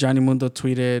 Johnny Mundo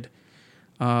tweeted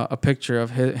a picture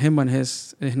of him in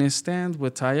his stand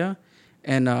with Taya,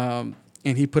 and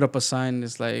he put up a sign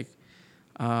that's like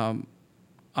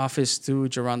Office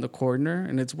Stooge around the corner,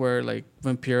 and it's where like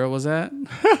Vampiro was at.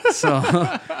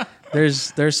 So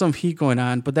there's some heat going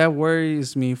on, but that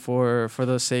worries me for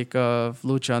the sake of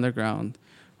Lucha Underground,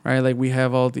 right? Like we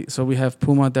have we have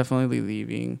Puma definitely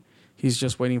leaving. He's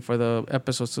just waiting for the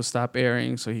episodes to stop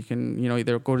airing so he can, you know,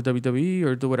 either go to WWE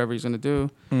or do whatever he's gonna do.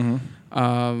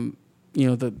 Mm-hmm. You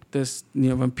know,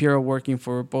 Vampiro working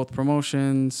for both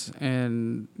promotions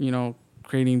and, you know,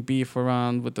 creating beef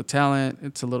around with the talent.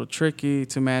 It's a little tricky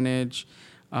to manage.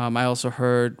 I also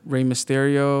heard Rey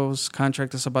Mysterio's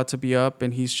contract is about to be up,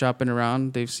 and he's shopping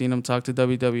around. They've seen him talk to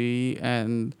WWE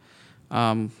and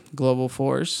Global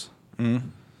Force. Mm-hmm.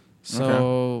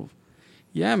 So,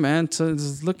 yeah, man, so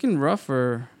it's looking rough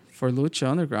for Lucha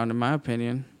Underground, in my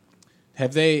opinion.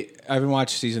 I haven't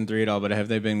watched season 3 at all, but have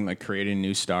they been like creating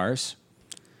new stars?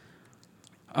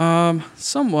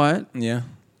 Somewhat. Yeah.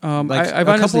 I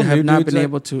honestly have not been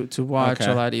able to watch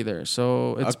a lot either.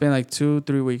 So it's been like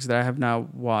 2-3 weeks that I have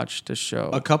not watched the show.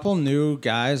 A couple new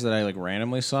guys that I like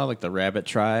randomly saw, like the Rabbit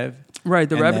Tribe. Right,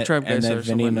 the Rabbit Tribe guys. And that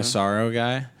Vinny Massaro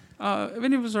guy.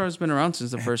 Vinny Massaro has been around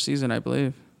since the first season, I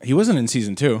believe. He wasn't in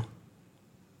season 2.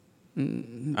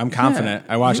 I'm confident.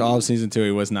 I watched all of season 2.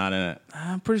 He was not in it.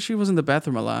 I'm pretty sure he was in the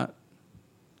bathroom a lot.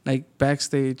 Like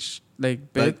backstage,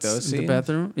 like bits those in the scenes?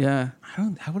 bathroom. Yeah.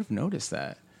 I would have noticed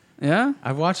that. Yeah?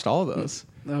 I've watched all of those.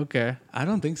 Okay. I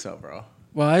don't think so, bro.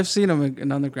 Well, I've seen him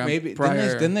in Underground Maybe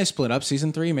prior. didn't they split up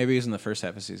season 3? Maybe he was in the first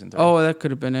half of season 3. Oh, that could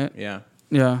have been it. Yeah.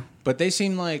 Yeah. But they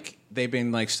seem like they've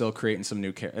been like still creating some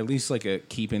new at least like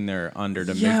keeping their under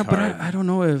to yeah, mid card. but I don't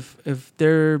know if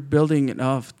they're building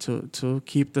enough to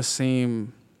keep the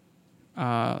same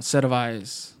set of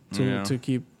eyes to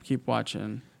keep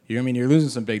watching. You're losing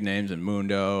some big names in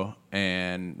Mundo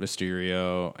and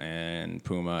Mysterio and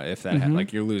Puma. If that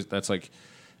like you're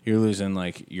losing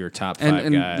like your top 5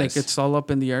 and guys. Like it's all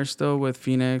up in the air still with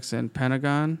Phoenix and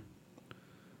Pentagon.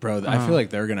 Bro, I feel like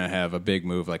they're gonna have a big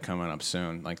move like coming up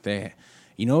soon. Like it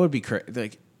would be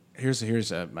like here's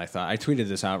my thought. I tweeted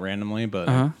this out randomly,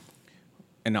 but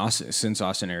since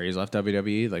Austin Aries left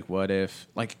WWE, like what if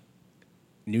like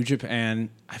New Japan?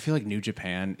 I feel like New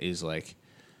Japan is like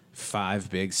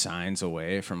 5 big signs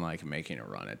away from like making a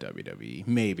run at WWE,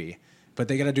 maybe. But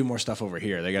they got to do more stuff over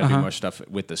here. They got to do more stuff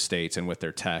with the states and with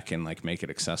their tech and like make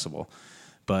it accessible.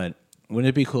 But wouldn't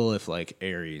it be cool if like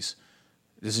Aries?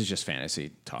 This is just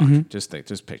fantasy talk. Just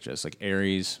picture this like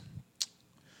Aries,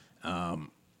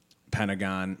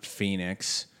 Pentagon,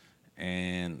 Phoenix,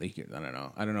 and like,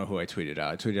 I don't know who I tweeted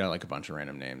out. I tweeted out like a bunch of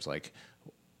random names, like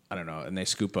I don't know, and they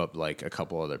scoop up like a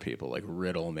couple other people, like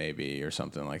Riddle maybe or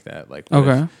something like that. Like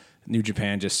if New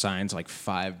Japan just signs like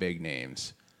 5 big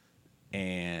names,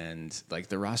 and like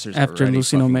the roster's after already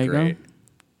losing fucking Omega. great.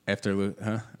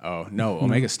 After Oh no,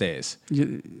 Omega stays.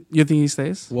 You think he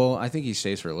stays? Well, I think he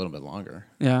stays for a little bit longer.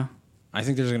 Yeah. I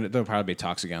think there'll probably be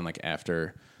talks again like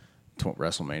after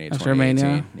WrestleMania After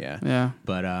 2018. Mania? Yeah.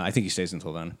 But I think he stays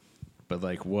until then. But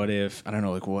like, what if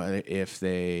what if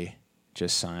they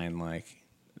just sign like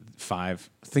 5?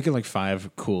 Think of like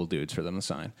 5 cool dudes for them to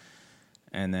sign.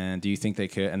 And then, do you think they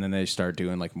could? And then they start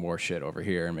doing like more shit over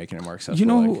here and making it more accessible. You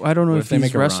know, like, I don't know if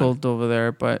he's wrestled over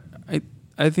there, but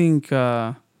I think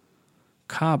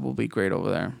Cobb will be great over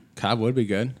there. Cobb would be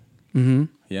good. Mm-hmm.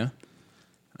 Yeah.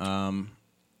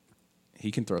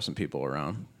 He can throw some people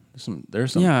around.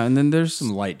 There's some. Yeah, and then there's some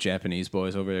light Japanese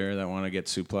boys over there that want to get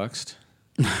suplexed.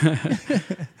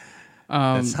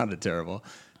 That sounded terrible.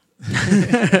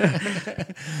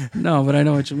 No, but I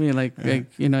know what you mean. Like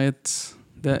you know, it's.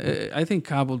 I think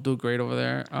Cobb will do great over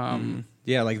there.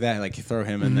 Yeah, like that. Like you throw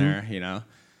him in there, you know.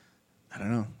 I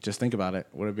don't know. Just think about it.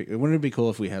 Wouldn't it be cool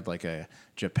if we had like a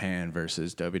Japan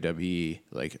versus WWE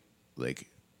like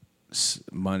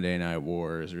Monday Night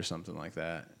Wars or something like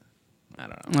that? I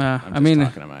don't know. I'm just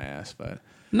talking to my ass, but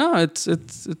no, it's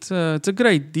a good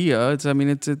idea.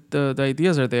 The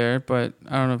ideas are there, but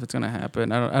I don't know if it's gonna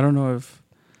happen. I don't know if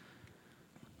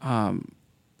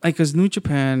because New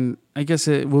Japan, I guess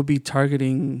it will be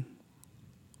targeting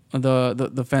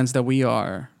the fans that we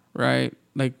are, right?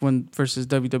 Like when versus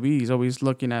WWE is always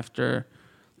looking after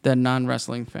that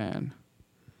non-wrestling fan.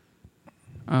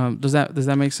 Does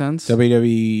that make sense?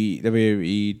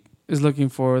 WWE is looking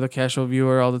for the casual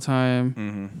viewer all the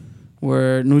time,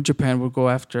 where New Japan would go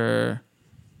after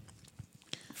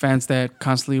fans that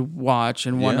constantly watch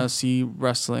and want to see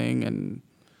wrestling. And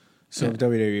so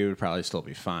WWE would probably still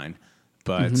be fine,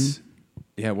 but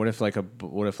what if like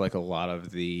a lot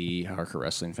of the hardcore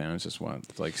wrestling fans just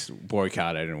went like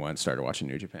boycotted and started watching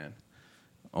New Japan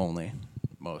only,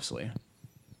 mostly.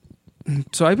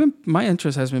 So my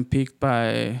interest has been piqued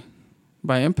by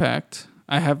Impact.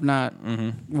 I have not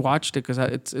watched it because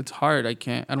it's hard. I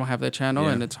don't have that channel,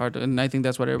 and it's hard. And I think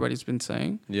that's what everybody's been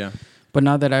saying. Yeah. But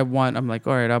now that I'm like,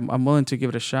 all right, I'm willing to give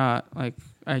it a shot. Like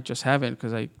I just haven't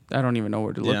because I don't even know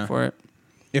where to look for it.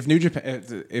 If New Japan,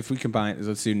 if we combine,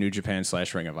 let's do New Japan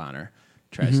 / Ring of Honor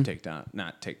tries to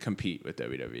compete with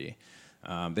WWE.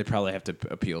 They probably have to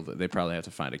they probably have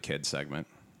to find a kid segment.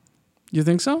 You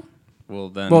think so?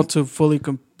 Well, to fully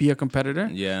be a competitor?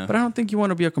 Yeah. But I don't think you want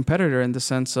to be a competitor in the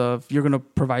sense of you're going to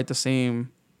provide the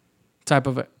same type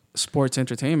of sports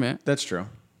entertainment. That's true.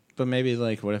 But maybe,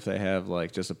 like, what if they have,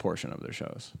 like, just a portion of their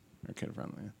shows are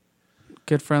kid-friendly?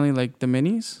 Kid-friendly, like the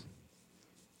minis?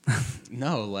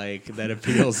 No, like, that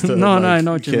appeals to I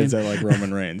know what you kids mean. that like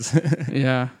Roman Reigns.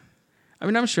 Yeah. I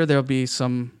mean, I'm sure there'll be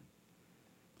some...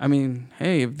 I mean,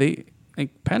 hey, if they...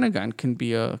 Like Pentagon can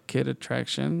be a kid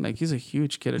attraction. Like he's a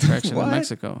huge kid attraction in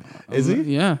Mexico. Is he?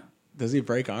 Yeah. Does he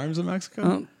break arms in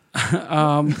Mexico?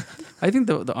 I think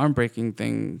the arm breaking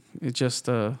thing it just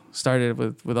started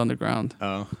with Underground.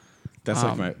 Oh, that's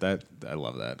I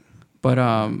love that. But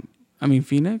I mean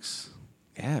Phoenix.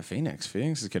 Yeah, Phoenix.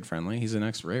 Phoenix is kid friendly. He's an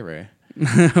ex Ray.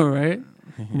 Right.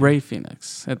 Ray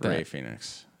Phoenix. Ray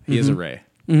Phoenix. He is a Ray.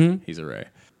 He's a Ray.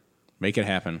 Make it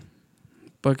happen.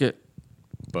 Book it.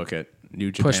 New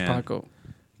Japan. Push Paco.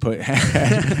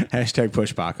 Hashtag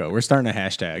Push Paco. We're starting a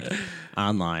hashtag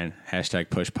online. Hashtag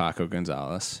Push Paco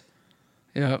Gonzalez.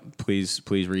 Yeah. Please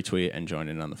retweet and join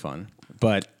in on the fun.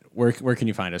 But where can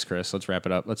you find us, Chris? Let's wrap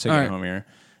it up. Let's take it home here.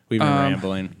 We've been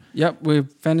rambling. Yep. We've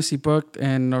fantasy booked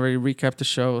and already recapped the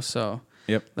show. So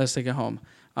let's take it home.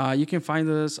 You can find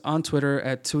us on Twitter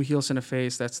at 2 Heels and a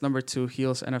Face. That's number 2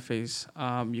 Heels and a Face.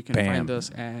 You can find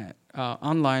us at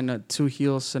online at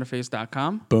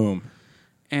 2heelsandAface.com. Boom.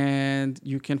 And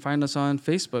you can find us on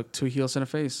Facebook, 2 Heels and a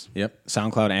Face. Yep.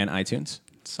 SoundCloud and iTunes.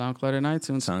 SoundCloud and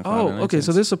iTunes. Okay.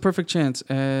 So this is a perfect chance,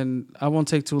 and I won't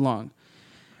take too long.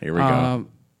 Here we go.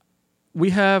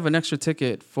 We have an extra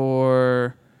ticket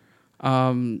for... Shh,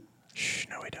 no,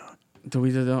 we don't. Do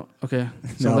we don't? Okay.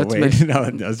 So no,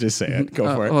 let's just say it.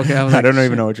 Go for it. Okay. I don't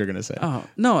even know what you're going to say. Oh,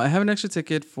 no, I have an extra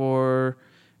ticket for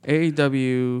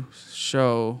AEW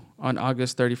show on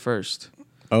August 31st.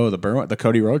 Oh, the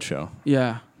Cody Rhodes show.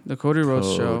 Yeah, the Cody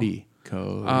Rhodes show.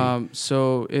 Cody.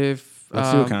 So if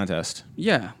let's do a contest.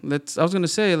 Yeah, I was gonna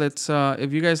say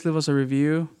if you guys leave us a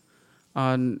review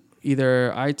on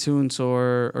either iTunes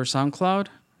or SoundCloud,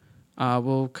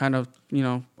 we'll kind of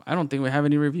I don't think we have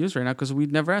any reviews right now because we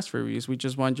never asked for reviews. We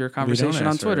just want your conversation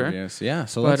on Twitter. Yeah.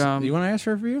 So you want to ask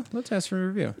for a review? Let's ask for a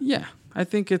review. Yeah, I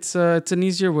think it's an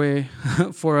easier way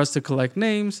for us to collect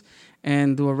names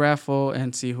and do a raffle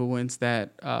and see who wins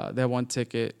that one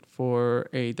ticket for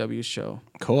AEW show.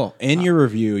 Cool. In your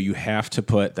review, you have to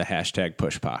put the hashtag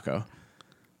 #PushPaco.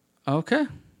 Okay.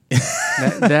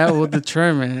 that will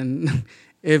determine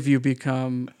if you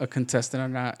become a contestant or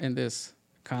not in this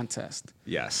contest.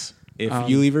 Yes. If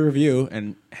you leave a review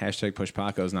and hashtag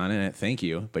 #PushPaco is not in it, thank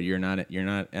you, but you're not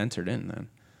entered in then.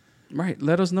 Right.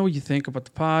 Let us know what you think about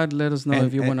the pod. Let us know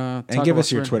if you want to talk and give us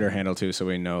your Twitter handle too, so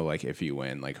we know if you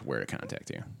win, where to contact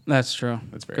you. That's true.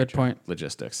 That's very good true. point.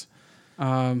 Logistics.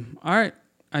 All right.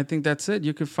 I think that's it.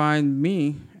 You can find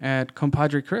me at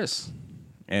Compadre Chris.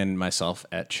 And myself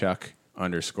at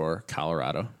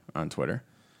Chuck_Colorado on Twitter.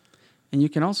 And you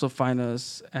can also find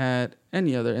us at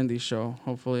any other indie show,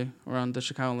 hopefully, around the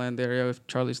Chicagoland area if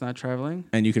Charlie's not traveling.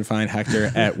 And you can find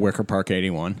Hector at Wicker Park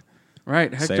 81.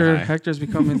 Right. Hector's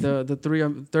becoming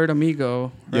the third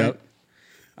amigo. Right?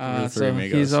 Yep. So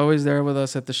amigos. He's always there with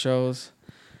us at the shows.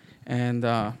 And,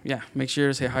 make sure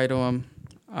to say hi to him.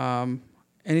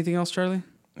 Anything else, Charlie?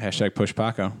 Hashtag push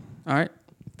Paco. All right.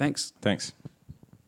 Thanks. Thanks.